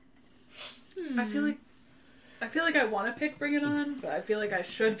 I feel like I want to pick Bring It On, but I feel like I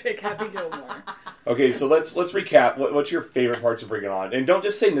should pick Happy Gilmore. Okay, so let's recap. What's your favorite parts of Bring It On? And don't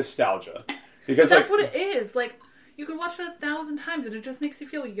just say nostalgia. Because That's what it is. Like, you can watch it 1,000 times and it just makes you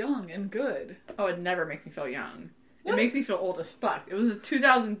feel young and good. Oh, it never makes me feel young. What? It makes me feel old as fuck. It was a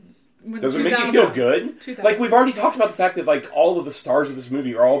 2000... Does it make you feel good? 2000. Like, we've already talked about the fact that, like, all of the stars of this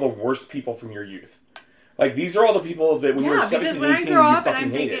movie are all the worst people from your youth. Like, these are all the people that when you were Yeah, 17, because when 18, I grow you up and fucking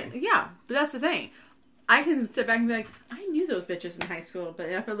I'm hated. thinking... Yeah, but that's the thing. I can sit back and be like, I knew those bitches in high school, but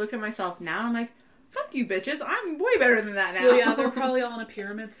if I look at myself now, I'm like, fuck you bitches, I'm way better than that now. Well, yeah, they're probably all in a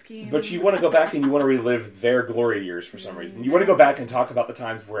pyramid scheme. But you want to go back and you want to relive their glory years for some reason. You want to go back and talk about the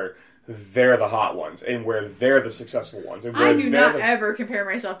times where they're the hot ones and where they're the successful ones. And where I do they're not ever compare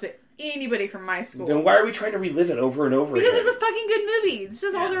myself to anybody from my school. Then why are we trying to relive it over and over Because again? it's a fucking good movie. This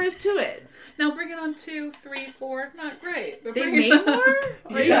is all there is to it. Now Bring It On 2, 3, 4, not great. But They Bring made It On- more?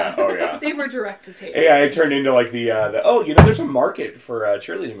 Yeah, oh yeah. They were direct to tape. Yeah, it turned into like the there's a market for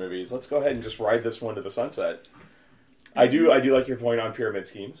cheerleading movies. Let's go ahead and just ride this one to the sunset. I do like your point on pyramid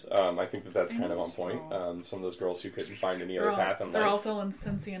schemes. I think that's kind of on point. Some of those girls who couldn't find any other path in They're life. also in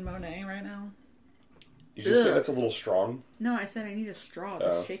Cincy and Monet right now. You just say Ugh. that's a little strong. No, I said I need a straw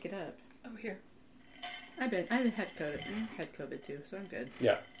to shake it up. Oh, here. I had COVID too, so I'm good.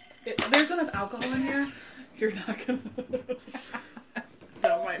 Yeah. There's enough alcohol in here. You're not gonna.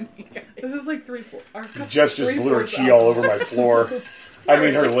 Don't mind me, guys. This is like 3/4. Our cup's Jess just blew her 3/4 chi all over my floor. I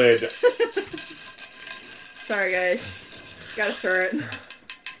mean her lid. Sorry, guys. Gotta stir it.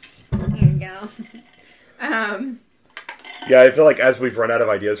 now. Yeah, I feel like as we've run out of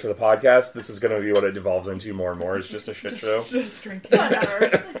ideas for the podcast, this is going to be what it devolves into more and more. It's just a shit show. Just drinking. Whatever.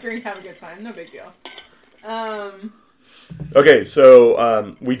 Just drink, have a good time. No big deal. Okay,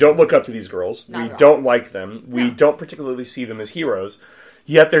 so we don't look up to these girls. Not We at all. don't like them. We don't particularly see them as heroes.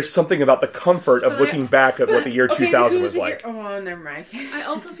 Yet there's something about the comfort of looking back at what the year 2000 was like. Oh, never mind. I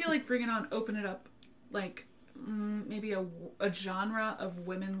also feel like Bring It On opened it up, like, maybe a genre of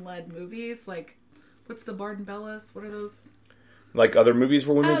women-led movies. Like, what's the Bard and Bellas? What are those? Like other movies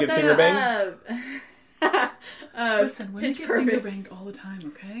where women get finger banged? Listen, women Pitch get Perfect. finger banged all the time,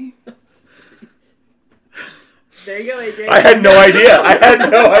 okay? There you go, AJ. I had no idea. I had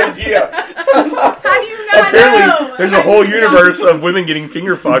no idea. How do you not Apparently, know? there's a How do whole you universe of women getting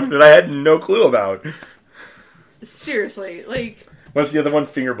finger fucked that I had no clue about. know? Seriously, like... What's the other one?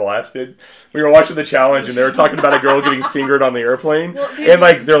 Finger blasted. We were watching the challenge, and they were talking about a girl getting fingered on the airplane, Well, and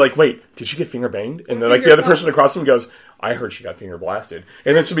like they're like, "Wait, did she get finger banged?" And Or then like the finger other person fucked. across from goes, "I heard she got finger blasted,"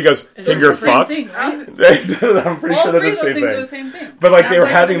 and then somebody goes, Is "Finger it the same fucked." Thing, right? I'm pretty all sure they're three the of those same things are thing. the same thing. But like they were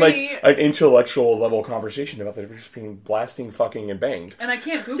Sounds like having to like me- an intellectual level conversation about they were just being blasting, fucking, and banged. And I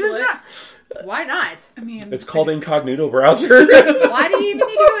can't Google There's it. not... Why not? I mean, It's called incognito browser. Why do you even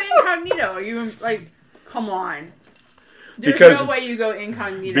need to go incognito? You, like, come on. There's Because- no way you go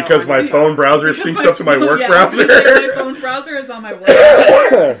incognito. because on my your phone browser syncs up to my work yeah, browser. My phone browser is on my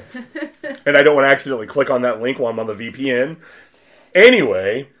work. And I don't want to accidentally click on that link while I'm on the VPN.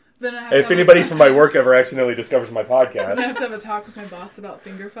 Anyway, Then I have to if have anybody a- from my work ever accidentally discovers my I have podcast, to have a talk with my boss about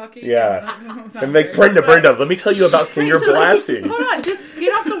finger fucking. Yeah. That doesn't sound and like, great. Brenda, let me tell you about finger Wait, so, like, blasting. Hold on, just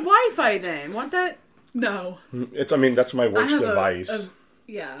get off the Wi-Fi then. Want that? No. That's my I work's have device.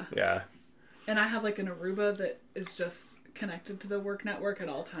 Yeah. Yeah. And I have like an Aruba that is just connected to the work network at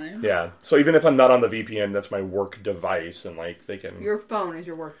all times. Yeah. So even if I'm not on the VPN, that's my work device, and like they can. Your phone is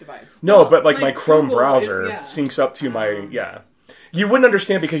your work device. No, Well, but like my my Chrome Google browser is- yeah. syncs up to my You wouldn't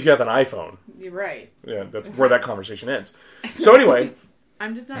understand because you have an iPhone. You're right. Yeah, that's where that conversation ends. So anyway,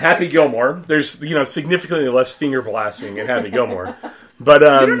 I'm just not Happy like- Gilmore. There's significantly less finger blasting in Happy Gilmore, but You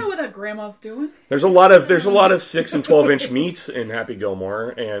don't know what that grandma's doing? there's a lot of 6 and 12-inch meats in Happy Gilmore,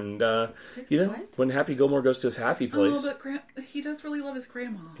 and What? when Happy Gilmore goes to his happy place, Oh, but he does really love his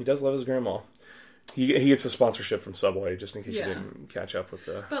grandma. he does love his grandma. He gets a sponsorship from Subway, just in case Yeah. you didn't catch up with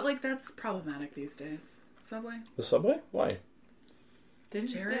the But like that's problematic these days. Subway. Subway. Why? Didn't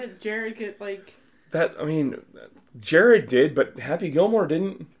Jared? Jared get like... Jared did, but Happy Gilmore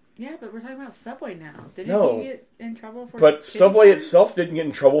didn't. Yeah, but we're talking about Subway now. Didn't No. he get in trouble for... But kidding Subway him? itself didn't get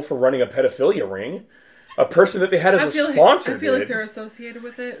in trouble for running a pedophilia ring. A person that they had as a sponsor I feel like did. they're associated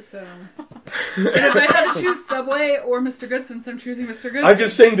with it, so. And if I had to choose Subway or Mr. Good, since I'm choosing Mr. Good, I'm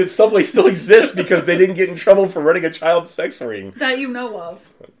just saying that Subway still exists because they didn't get in trouble for running a child sex ring. that you know of.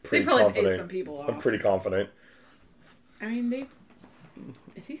 They Pretty probably confident. paid some people off. I'm pretty confident. I mean, they...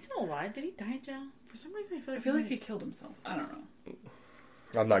 Is he still alive? Did he die in jail? For some reason, I feel like he killed himself. I don't know.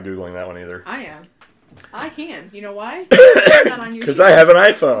 I'm not Googling that one either. I am. I can. You know why? Not on your Because sheet. I have an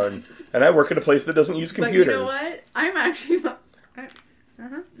iPhone. And I work at a place that doesn't use computers. But you know what? I'm actually...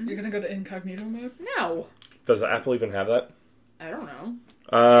 You're gonna go to incognito mode? No. Does Apple even have that? I don't know.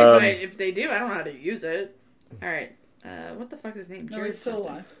 Um, If they do, I don't know how to use it. Alright. What the fuck is his name? No, Jared he's still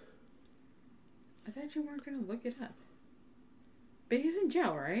something. alive. I thought you weren't going to look it up. But he's in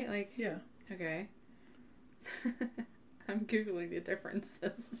jail, right? Like, Yeah. okay. I'm Googling the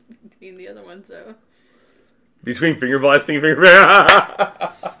differences between the other ones, though. between finger blasting and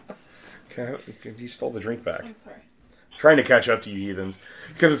finger... Okay, you stole the drink back. I'm sorry. Trying to catch up to you heathens.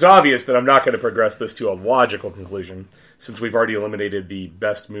 Because it's obvious that I'm not going to progress this to a logical conclusion, since we've already eliminated the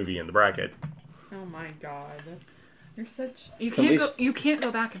best movie in the bracket. Oh my god. You're such... You can't least- go. You can't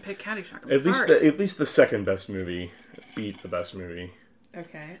go back and pick Caddyshack. I'm At sorry. least the second best movie beat the best movie.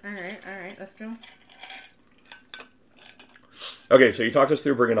 Okay, alright, let's go. Okay, so you talked us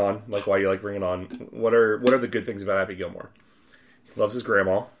through Bring It On, like why you like Bring It On. What are the good things about Happy Gilmore? He loves his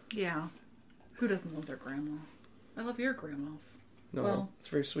grandma. Yeah. Who doesn't love their grandma? I love your grandmas. No, Well- it's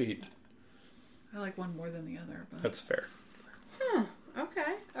very sweet. I like one more than the other, but That's fair. Huh,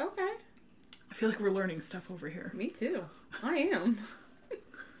 okay. I feel like we're learning stuff over here. Me too. I am.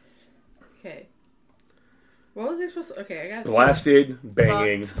 Okay. What was I supposed to... Okay, I got... Blasted,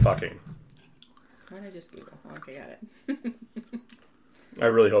 banging, Fucked. fucking. What did I just Google? Okay, got it. I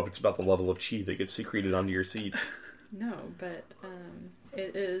really hope it's about the level of chi that gets secreted onto your seats. No, but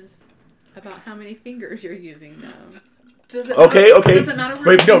it is about how many fingers you're using now. Does it Okay. Does it matter where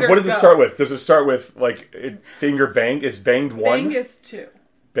Wait, no, fingers what does it go? start with? Does it start with, like, finger banged? Is banged one? Bang is 2.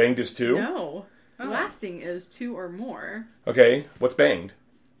 Banged is 2? No. Oh. Blasting is 2 or more. Okay, what's banged?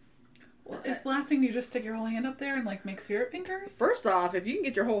 Is blasting you just stick your whole hand up there and like make spirit fingers? First off, if you can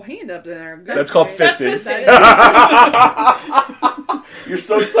get your whole hand up there, That's called fisted. You're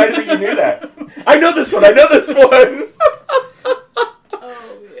so excited that you knew that. I know this one.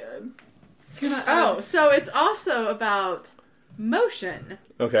 Oh man. So it's also about motion.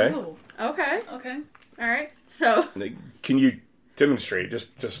 Okay. Oh, Okay. okay. All right. So Can you demonstrate? Just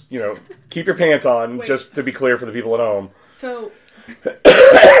keep your pants on, Wait. just to be clear for the people at home. So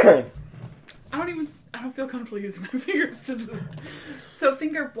I don't feel comfortable using my fingers to just... So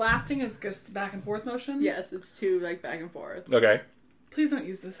finger blasting is just back and forth motion? yes, it's two like back and forth. Okay. Please don't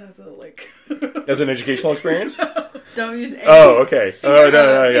use this as a like... As an educational experience? Don't use any. Oh, okay. Oh,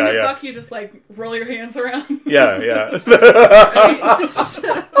 no, In the yeah. fuck, you just like roll your hands around. Yeah.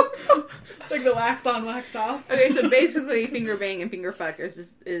 Like the wax on, wax off. Okay, so basically, finger bang and finger fuck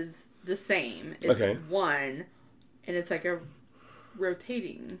is the same. It's Okay. one, and it's like a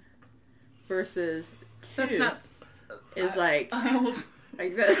rotating versus two. That's not... Is like I almost...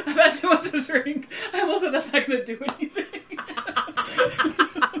 like that. I've had too much to drink. I almost said that's not going to do anything.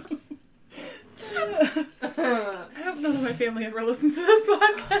 I hope none of my family ever listens to this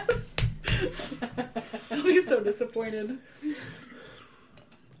podcast. I'll be so disappointed.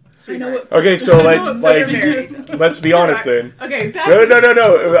 I know what... Okay, so married. let's be honest then. Okay, back No.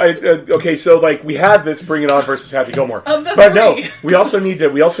 to- Okay, so we had this Bring It On versus Happy Gilmore, Of the but no, three. we also need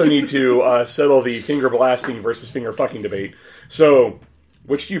to settle the finger blasting versus finger fucking debate. So,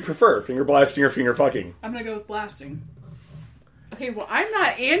 which do you prefer, finger blasting or finger fucking? I'm going to go with blasting. Okay, well, I'm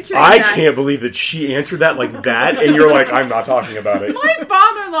not answering I that. can't believe that she answered that like that, and you're like, I'm not talking about it. My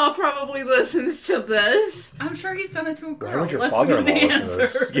father-in-law probably listens to this. I'm sure he's done it to a girl. Why would your Let's father-in-law see the listen to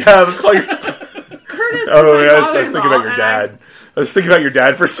this? answer. Yeah, let's call your. Curtis is Oh, my yeah, I was father-in-law, thinking about your and dad. I was thinking about your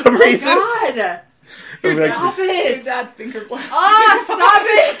dad for some reason. God! I'm like, Stop Your it! dad finger blasting. Ah, stop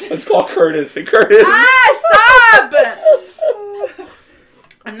it! let's call Curtis. Hey, Curtis. Ah, stop!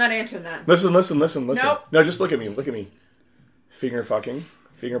 I'm not answering that. Listen. Nope. No, just look at me. Finger fucking,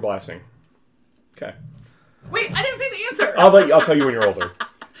 finger blasting. Okay. Wait, I didn't say the answer. I'll tell you when you're older.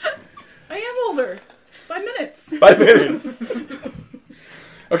 I am older. By minutes. 5 minutes.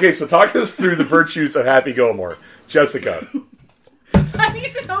 Okay, so talk us through the virtues of Happy Gilmore. Jessica. I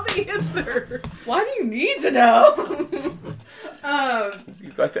need to know the answer. Why do you need to know?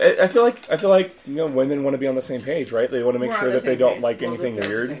 I feel like women want to be on the same page, right? They want to make We're sure on the that they same don't page. like We'll anything discuss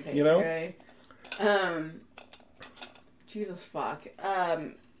the weird, same page, you know? okay? Jesus fuck.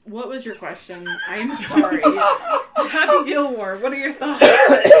 What was your question? I'm sorry. Happy Gilmore, what are your thoughts?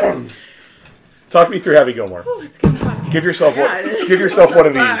 Talk me through Happy Gilmore. Oh, it's getting hot. Give yourself Yeah, it is. give yourself one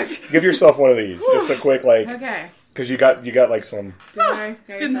of Fuck. these. Give yourself one of these. Just a quick Okay. because you got like some. Okay. It's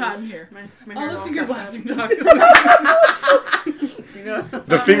getting hot in here. My All hair's the finger fucked up. blasting talk is You know?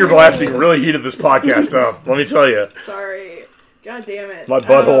 The finger blasting really heated this podcast up. Let me tell you, Sorry. God damn it. my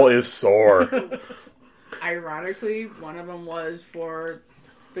butthole is sore. Ironically, one of them was for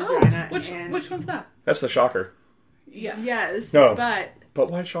vagina. and which one's that? That's the shocker. Yeah. Yes. No. But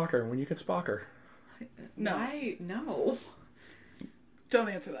why shocker when you can spocker? No. why? No. Don't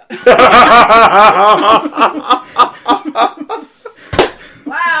answer that.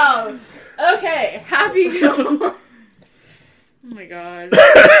 Wow. Okay. Happy Gilmore. Oh my god.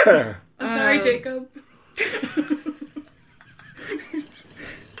 I'm sorry, Jacob.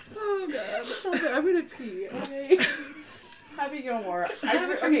 Oh god. I'm gonna pee. Okay. Happy Gilmore.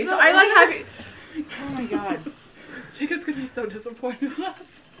 Okay, so I like Happy. Oh my god. Jacob's gonna be so disappointed in us.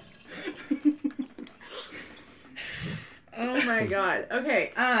 Oh my god.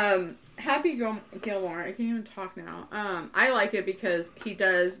 Okay. Happy Gilmore. I can't even talk now. I like it because he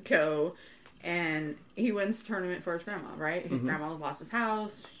does go and he wins the tournament for his grandma, right? His grandma lost his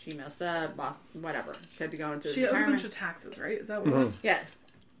house. She messed up. Lost whatever. She had to go into She owed a retirement. bunch of taxes, right? Is that what it was? Yes.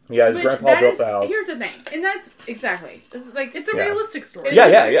 Yeah, his Which grandpa that built is- the house. Here's the thing, and that's exactly. It's like It's a Yeah. realistic story. it's Yeah,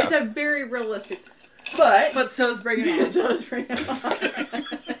 a- yeah. It's a very realistic, but But so is Bring It On. so it's pretty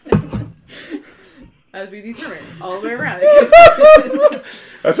as we determined all the way around.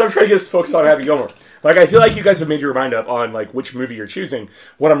 That's what I'm trying to get us focused on Happy Gilmore. Like, I feel like you guys have made your mind up on like which movie you're choosing.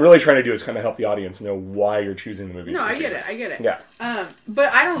 What I'm really trying to do is kind of help the audience know why you're choosing the movie. No, you're I get choosing. it. I get it. Yeah.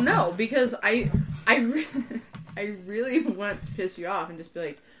 But I don't know because I really want to piss you off and just be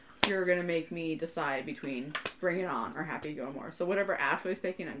like, you're gonna make me decide between Bring It On or Happy Gilmore. So whatever Ashley's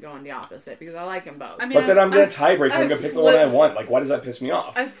picking, I'm going the opposite because I like them both. I mean, But then I'm going I've- to tie break. I'm I've going to pick the one I flipped- want. Like, why does that piss me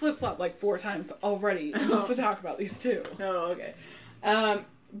off? I've flip-flopped like 4 times already just to talk about these two. Oh, okay.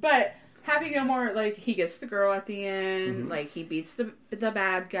 But Happy Gilmore, like he gets the girl at the end, like he beats the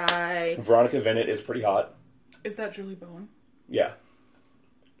bad guy. Veronica Bennett is pretty hot. Is that Julie Bowen? Yeah.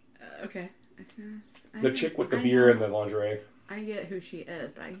 Okay. The chick with the beer and the lingerie. I get who she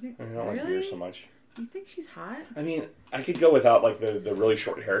is, but I think I don't really? like beer so much. You think she's hot? I mean, I could go without like the really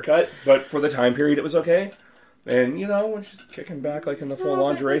short haircut, but for the time period, it was okay. And you know, when she's kicking back like in the full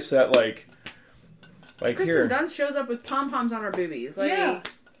lingerie set, like Kristen here. Dunst shows up with pom poms on her boobies. Like, Yeah.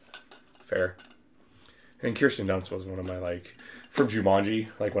 Fair. And Kirsten Dunst was one of my from Jumanji,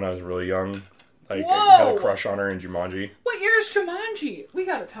 like when I was really young. Like I had a crush on her in Jumanji. What year is Jumanji? We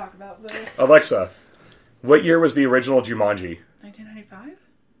gotta talk about this. Alexa, what year was the original Jumanji? 1995?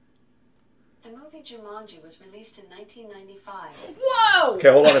 The movie Jumanji was released in 1995. Whoa! Okay,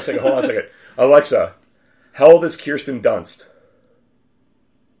 hold on a second. Alexa, how old is Kirsten Dunst?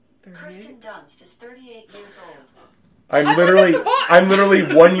 Kirsten Dunst is 38 years old. I'm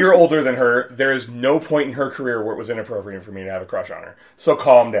literally 1 year older than her. There is no point in her career where it was inappropriate for me to have a crush on her. So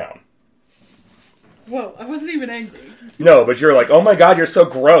calm down. Whoa, I wasn't even angry. No, but you're like, oh my god, you're so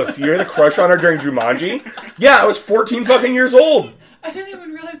gross. You had a crush on her during Jumanji? Yeah, I was 14 fucking years old. I didn't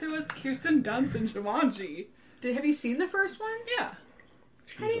even realize there was Kirsten Dunst in Jumanji. have you seen the first one? Yeah.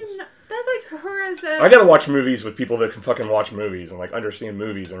 I didn't know. That's like her as a... I gotta watch movies with people that can fucking watch movies and like understand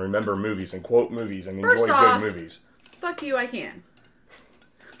movies and remember movies and quote movies and enjoy good movies. Fuck you, I can.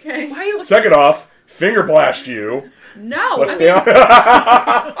 Okay. Why are you looking... Second off, finger blast you. No! Let's stay on...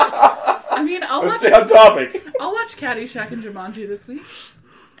 Let's stay on topic. I'll watch Caddyshack and Jumanji this week.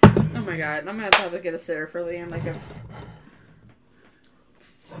 Oh my god, I'm gonna have to get a sitter for Liam.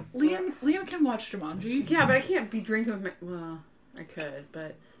 Liam can watch Jumanji. Yeah, but I can't be drinking with my... Well, I could,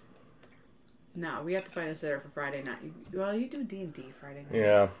 but... No, we have to find a sitter for Friday night. Well, you do D&D Friday night.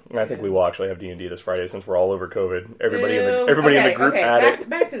 Yeah, I think we will actually have D&D this Friday since we're all over COVID. Everybody in the group had it.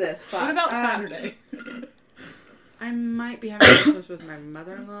 Back to this. Fuck. What about Saturday? I might be having Christmas with my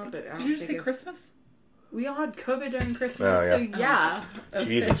mother-in-law, but I don't Did you just say Christmas? We all had COVID during Christmas, Oh, yeah. so yeah. Okay.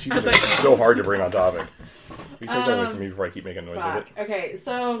 Jesus, you are so hard to bring on topic. You take that away from me before I keep making noise with it. Okay,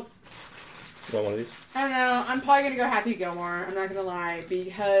 so... You want one of these? I don't know. I'm probably going to go Happy Gilmore. I'm not going to lie.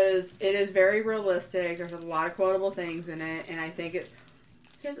 Because it is very realistic. There's a lot of quotable things in it. And I think it's...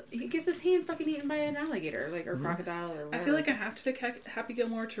 He gets his hand fucking eaten by an alligator. Like, or crocodile, or whatever. I feel like I have to pick Happy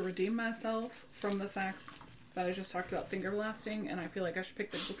Gilmore to redeem myself from the fact that I just talked about finger blasting. And I feel like I should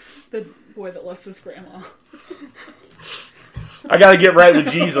pick the boy that loves his grandma. I gotta get right with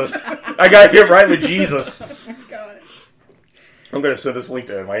Jesus. I gotta get right with Jesus. Oh my god. I'm gonna send this link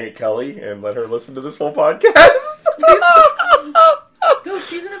to my Aunt Kelly and let her listen to this whole podcast. No,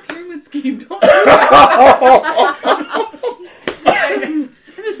 she's in a pyramid scheme. Don't I'm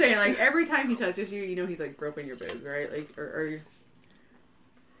just saying, like, every time he touches you, you know he's, like, groping your boobs, right? Like, or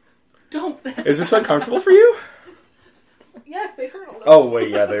Don't. Is this uncomfortable for you? Yes, they hurt a little. Oh, wait,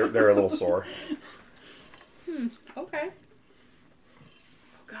 yeah, they're a little sore. Okay.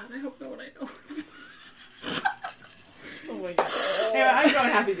 God, I hope no one I know listens. Oh my god. Anyway, I'm going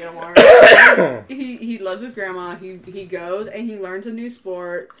Happy Gilmore. he loves his grandma. He goes and he learns a new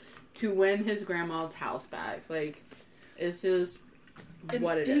sport to win his grandma's house back. Like, it's just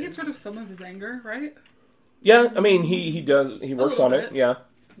what it is. He gets rid of some of his anger, right? Yeah, I mean, he does. He works on it, yeah.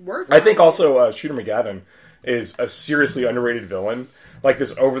 I think also Shooter McGavin is a seriously underrated villain. Like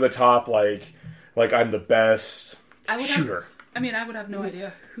this over-the-top, like I'm the best shooter. I would have no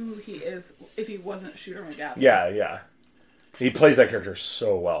idea who he is if he wasn't Shooter McGavin. Yeah. He plays that character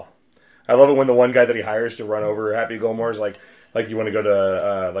so well. I love it when the one guy that he hires to run over Happy Gilmore is like you want to go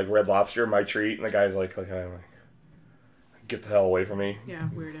to like Red Lobster, my treat, and the guy's like get the hell away from me. Yeah,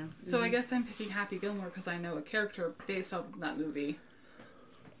 weirdo. So I guess I'm picking Happy Gilmore because I know a character based off of that movie.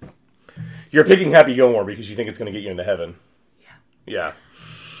 You're picking Happy Gilmore because you think it's going to get you into heaven. Yeah.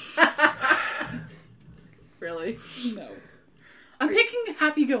 Really? No. I'm picking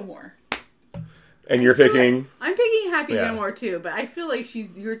Happy Gilmore. And you're picking... I'm picking Happy Gilmore too, but I feel like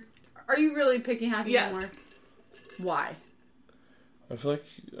are you really picking Happy Gilmore? Why? I feel like,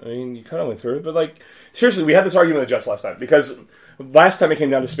 you kind of went through it, but seriously, we had this argument with Jess last time, because last time it came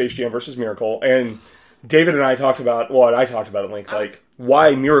down to Space Jam versus Miracle, and David and I talked about, and I talked about it at length,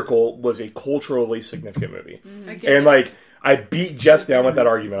 why Miracle was a culturally significant movie. And, I beat Jess down with that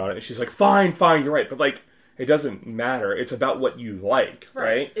argument on it, and she's like, fine, you're right, but, it doesn't matter. It's about what you like,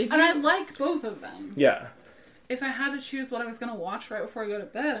 right? And I like both of them. Yeah. If I had to choose what I was going to watch right before I go to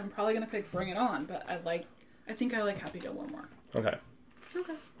bed, I'm probably going to pick Bring It On, but I think I like Happy Gilmore more. Okay. I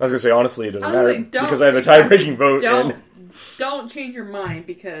was going to say, honestly, it doesn't matter, like, because I have a tie-breaking vote. Don't change your mind,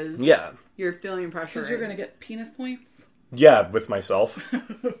 because you're feeling pressure. Because you're going to get penis points? Yeah, with myself.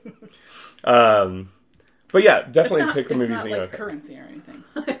 But yeah, definitely pick the movies. It's not like currency or anything.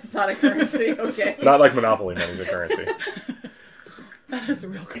 It's not a currency, okay. Not like Monopoly money's a currency. That is a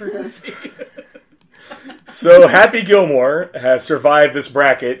real courtesy. So Happy Gilmore has survived this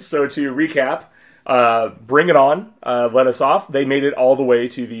bracket. So to recap, Bring It On let us off. They made it all the way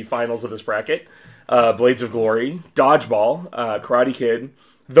to the finals of this bracket. Blades of Glory, Dodgeball, Karate Kid,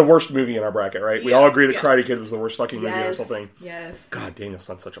 the worst movie in our bracket, right? We all agree that Karate Kid was the worst fucking movie in this whole thing. Yes. God, Daniel's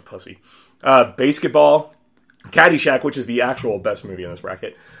not such a pussy. Basketball, Caddyshack, which is the actual best movie in this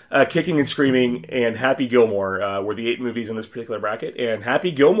bracket, Kicking and Screaming, and Happy Gilmore were the 8 movies in this particular bracket. And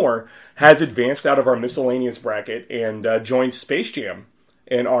Happy Gilmore has advanced out of our miscellaneous bracket and joined Space Jam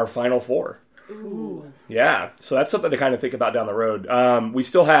in our final 4. Ooh. Yeah, so that's something to kind of think about down the road. We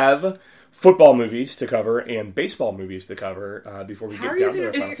still have football movies to cover and baseball movies to cover before we get down to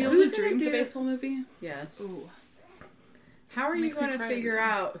our final Is 4. Field of Dreams a baseball movie? Yes. Ooh. How are you Makes me going to cry figure every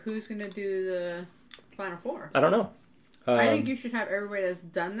time. out who's going to do the Final Four? I don't know. I think you should have everybody that's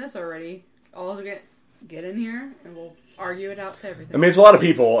done this already all get in here, and we'll argue it out to everything. I mean, it's a lot of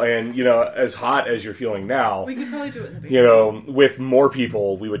people, and, as hot as you're feeling now, We could probably do it in the beginning. with more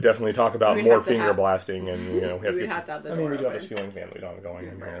people, we would definitely talk about We'd more have to finger have- blasting, and, we have We'd to get have to have the I mean, door we do have a open. ceiling fan we don't have going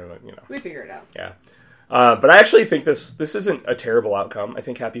in here, but, We figure it out. Yeah. But I actually think this isn't a terrible outcome. I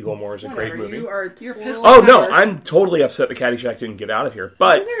think Happy Gilmore is a great Whatever, movie. You're pissed total- Oh, no, I'm totally upset that Caddyshack didn't get out of here,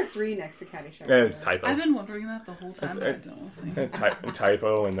 Why but is there a 3 next to Caddyshack? it's typo. I've been wondering that the whole time, but I don't listen.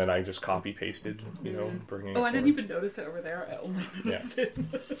 Typo, and then I just copy-pasted, bringing Oh, it I didn't forward. even notice it over there. I only noticed it.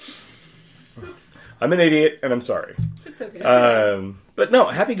 Oops. I'm an idiot, and I'm sorry. It's okay. But no,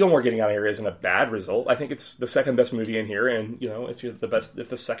 Happy Gilmore getting out of here isn't a bad result. I think it's the second best movie in here, and if you're if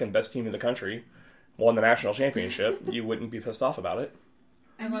the second best team in the country won the national championship, you wouldn't be pissed off about it.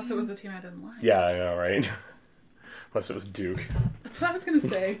 Unless it was a team I didn't like. Yeah, I know, right? Unless it was Duke. That's what I was going to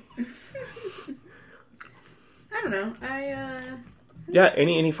say. I don't know. Yeah,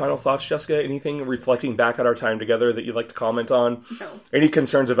 any final thoughts, Jessica? Anything reflecting back at our time together that you'd like to comment on? No. Any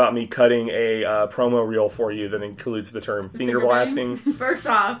concerns about me cutting a promo reel for you that includes the term finger blasting? First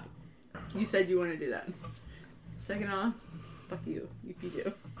off, you said you want to do that. Second off, fuck you. You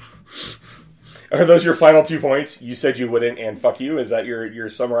do. Are those your final 2 points? You said you wouldn't, and fuck you? Is that your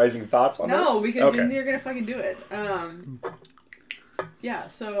summarizing thoughts on this? No, because Okay. you're gonna fucking do it. Yeah.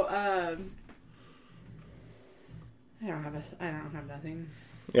 So, I don't have nothing.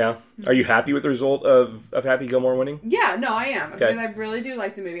 Yeah. Are you happy with the result of Happy Gilmore winning? Yeah, no, I am. Okay. Because I really do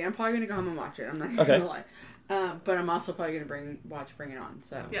like the movie. I'm probably gonna go home and watch it. I'm not gonna lie. But I'm also probably gonna watch Bring It On.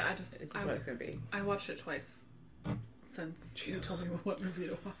 So Yeah, it's what it's gonna be. I watched it twice since you told me what movie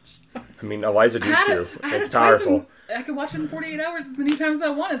to watch. I mean, Eliza I had Dushku. it It's twice powerful. I could watch it in 48 hours as many times as I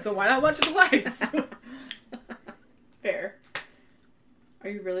wanted, so why not watch it twice? Fair. Are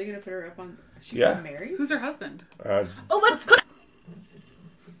you really gonna put her up on? Is she Yeah. getting married? Who's her husband? Uh, Oh, let's click.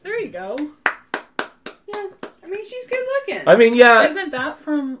 There you go. Yeah. I mean, she's good looking. I mean, yeah. Isn't that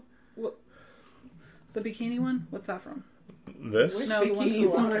from the bikini one? What's that from? This? No, the one to the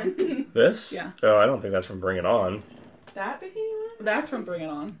left. one. This? Yeah. Oh, I don't think that's from Bring It On. That bikini one? That's from Bring It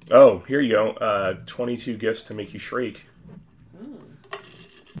On. Oh, here you go. 22 gifts to make you shriek. Ooh. I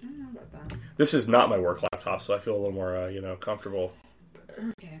don't know about that. This is not my work laptop, so I feel a little more, comfortable.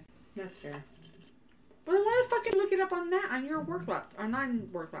 Okay, that's fair. Well, then why the fuck you look it up on your work laptop or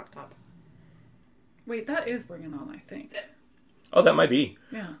non-work laptop? Wait, that is Bring It On, I think. Oh, that might be.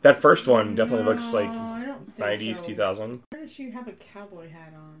 Yeah. That first one definitely looks like I don't think 90s, so. 2000. Where did she have a cowboy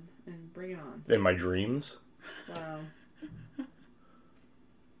hat on and Bring It On? In my dreams. Wow.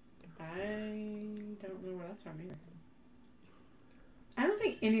 I don't know where that's from either. I don't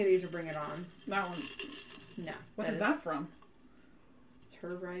think any of these are Bring It On. That one. No. What is that from? It's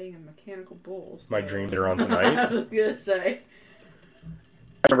her riding a mechanical bull. So. My dreams are on I tonight. was gonna say.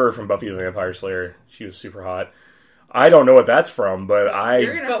 I remember her from Buffy the Vampire Slayer. She was super hot. I don't know what that's from, but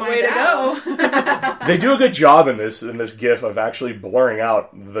You're gonna But find way to out. they do a good job in this GIF of actually blurring out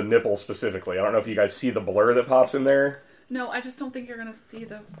the nipple specifically. I don't know if you guys see the blur that pops in there. No, I just don't think you're gonna see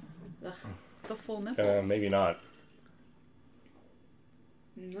the full nipple. Maybe not.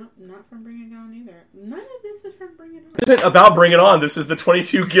 Not from Bring It On either. None of this is from Bring It On. This isn't about Bring It On. This is the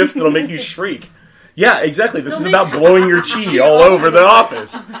 22 gifts that'll make you shriek. Yeah, exactly. This is They'll about blowing your chi all over the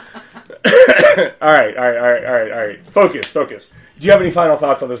office. All right. Focus. Do you have any final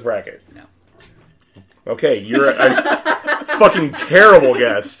thoughts on this bracket? No. Okay, you're a fucking terrible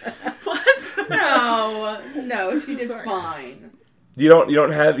guest. What? No, she did Sorry. fine. You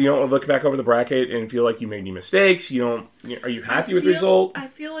don't look back over the bracket and feel like you made any mistakes. Are you happy with the result? I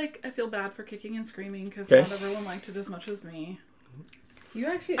feel bad for kicking and screaming because Okay. not everyone liked it as much as me. You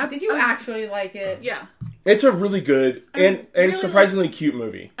actually did you actually like it? Yeah, It's a really good and really surprisingly cute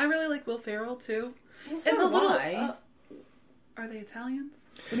movie. I really like Will Ferrell too. Well, so And the do little I. Are they Italians?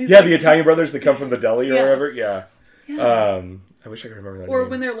 Yeah, the Italian brothers that come from the deli or Yeah. wherever. Yeah. Yeah. I wish I could remember that. Or name.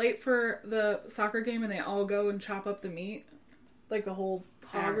 when they're late for the soccer game and they all go and chop up the meat, like the whole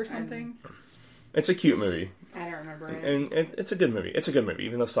hog or something. It's a cute movie, I don't remember it. and it's a good movie. It's a good movie,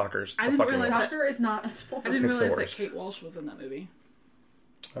 even though soccer's I a didn't fucking realize worst. Soccer is not a sport. I didn't It's the realize that worst. Kate Walsh was in that movie.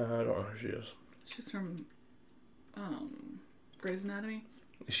 I don't know who she is. She's from Grey's Anatomy.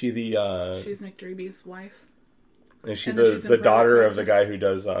 Is she the? She's Nick Dreby's wife. Is she and then the she's in the daughter Private of the Practice. guy who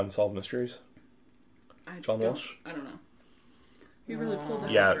does Unsolved Mysteries? John don't- Walsh? I don't know. You really pulled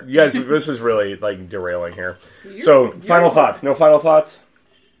that. Yeah, out. you guys, this is really like derailing here. You're- So, you're final welcome. thoughts? No final thoughts?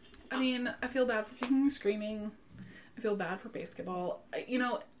 I mean, I feel bad for kicking and screaming. I feel bad for basketball.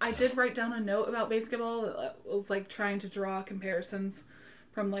 I did write down a note about basketball that was like trying to draw comparisons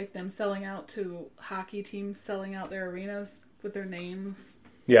from like them selling out to hockey teams selling out their arenas with their names,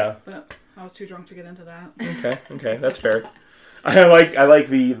 Yeah. but I was too drunk to get into that. Okay, that's fair. I like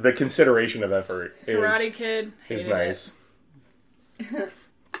the consideration of effort. Karate Kid Is hated nice.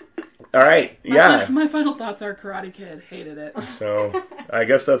 All right, it. yeah. My final thoughts are Karate Kid hated it. So I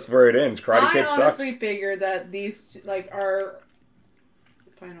guess that's where it ends. Karate Kid I sucks. honestly figured that these are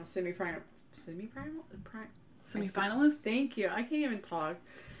final semi-primal. Semi-finalists. Thank you. I can't even talk.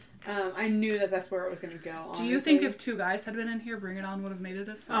 I knew that's where it was going to go. Do you think if two guys had been in here, Bring It On would have made it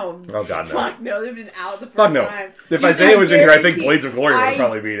as far? Oh God, no. Fuck no! They've been out the first Fuck no. time. If Dude, Isaiah was in here, I think guarantee- Blades of Glory would have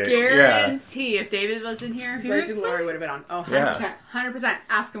probably beat it. Yeah. Guarantee if David was in here, Blades Seriously? of Glory would have been on. Oh, 100%. Yeah. 100%.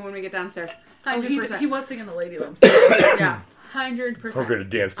 Ask him when we get downstairs. Oh, 100%. he was singing the Lady Lumps. Yeah. 100%. We're going to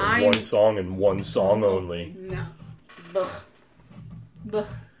dance to I'm- one song and one song only. No. Ugh. Ugh.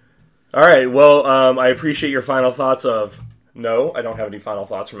 All right, well, I appreciate your final thoughts of no, I don't have any final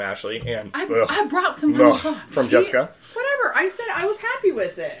thoughts from Ashley, and I brought some final ugh, thoughts. from Jessica. Whatever. I said I was happy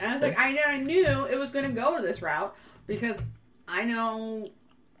with it. And I was like, I knew it was going to go this route because I know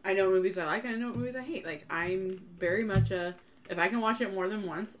movies I like and I know movies I hate. Like, I'm very much if I can watch it more than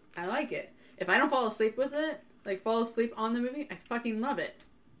once, I like it. If I don't fall asleep with it, like fall asleep on the movie, I fucking love it.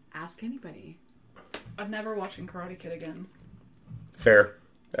 Ask anybody. I'm never watching Karate Kid again. Fair.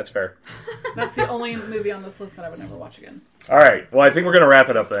 That's fair. That's the only movie on this list that I would never watch again. All right. Well, I think we're going to wrap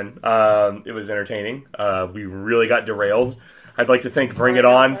it up then. It was entertaining. We really got derailed. I'd like to thank Bring It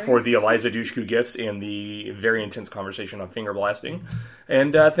On for the Eliza Dushku gifts and the very intense conversation on finger blasting.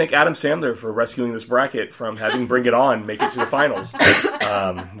 And thank Adam Sandler for rescuing this bracket from having Bring It On make it to the finals.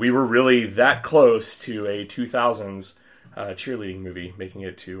 We were really that close to a 2000s cheerleading movie making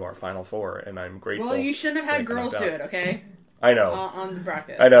it to our final four, and I'm grateful. Well, you shouldn't have had that it girls knocked do out. it, okay? I know. On the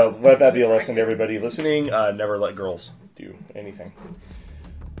bracket. I know. Let that be a lesson to everybody listening. Never let girls do anything.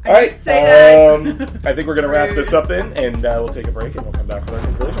 All right. say that. I think we're going to wrap this up then, and we'll take a break, and we'll come back with our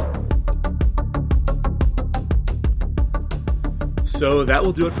conclusion. So that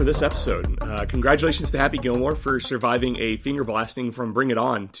will do it for this episode. Congratulations to Happy Gilmore for surviving a finger blasting from Bring It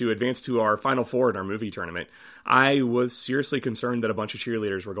On to advance to our Final Four in our movie tournament. I was seriously concerned that a bunch of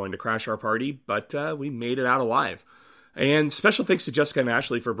cheerleaders were going to crash our party, but we made it out alive. And special thanks to Jessica and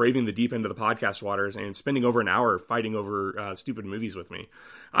Ashley for braving the deep end of the podcast waters and spending over an hour fighting over stupid movies with me.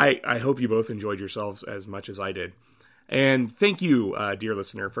 I hope you both enjoyed yourselves as much as I did. And thank you, dear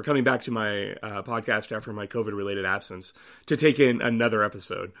listener, for coming back to my podcast after my COVID-related absence to take in another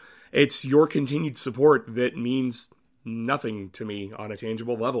episode. It's your continued support that means nothing to me on a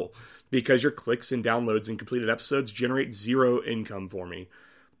tangible level, because your clicks and downloads and completed episodes generate zero income for me.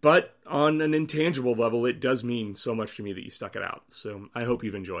 But on an intangible level, it does mean so much to me that you stuck it out. So I hope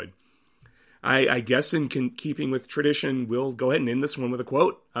you've enjoyed. I guess in keeping with tradition, we'll go ahead and end this one with a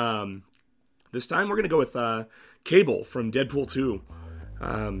quote. This time we're going to go with Cable from Deadpool 2.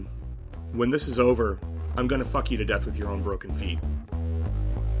 When this is over, I'm going to fuck you to death with your own broken feet.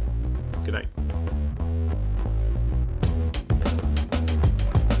 Good night.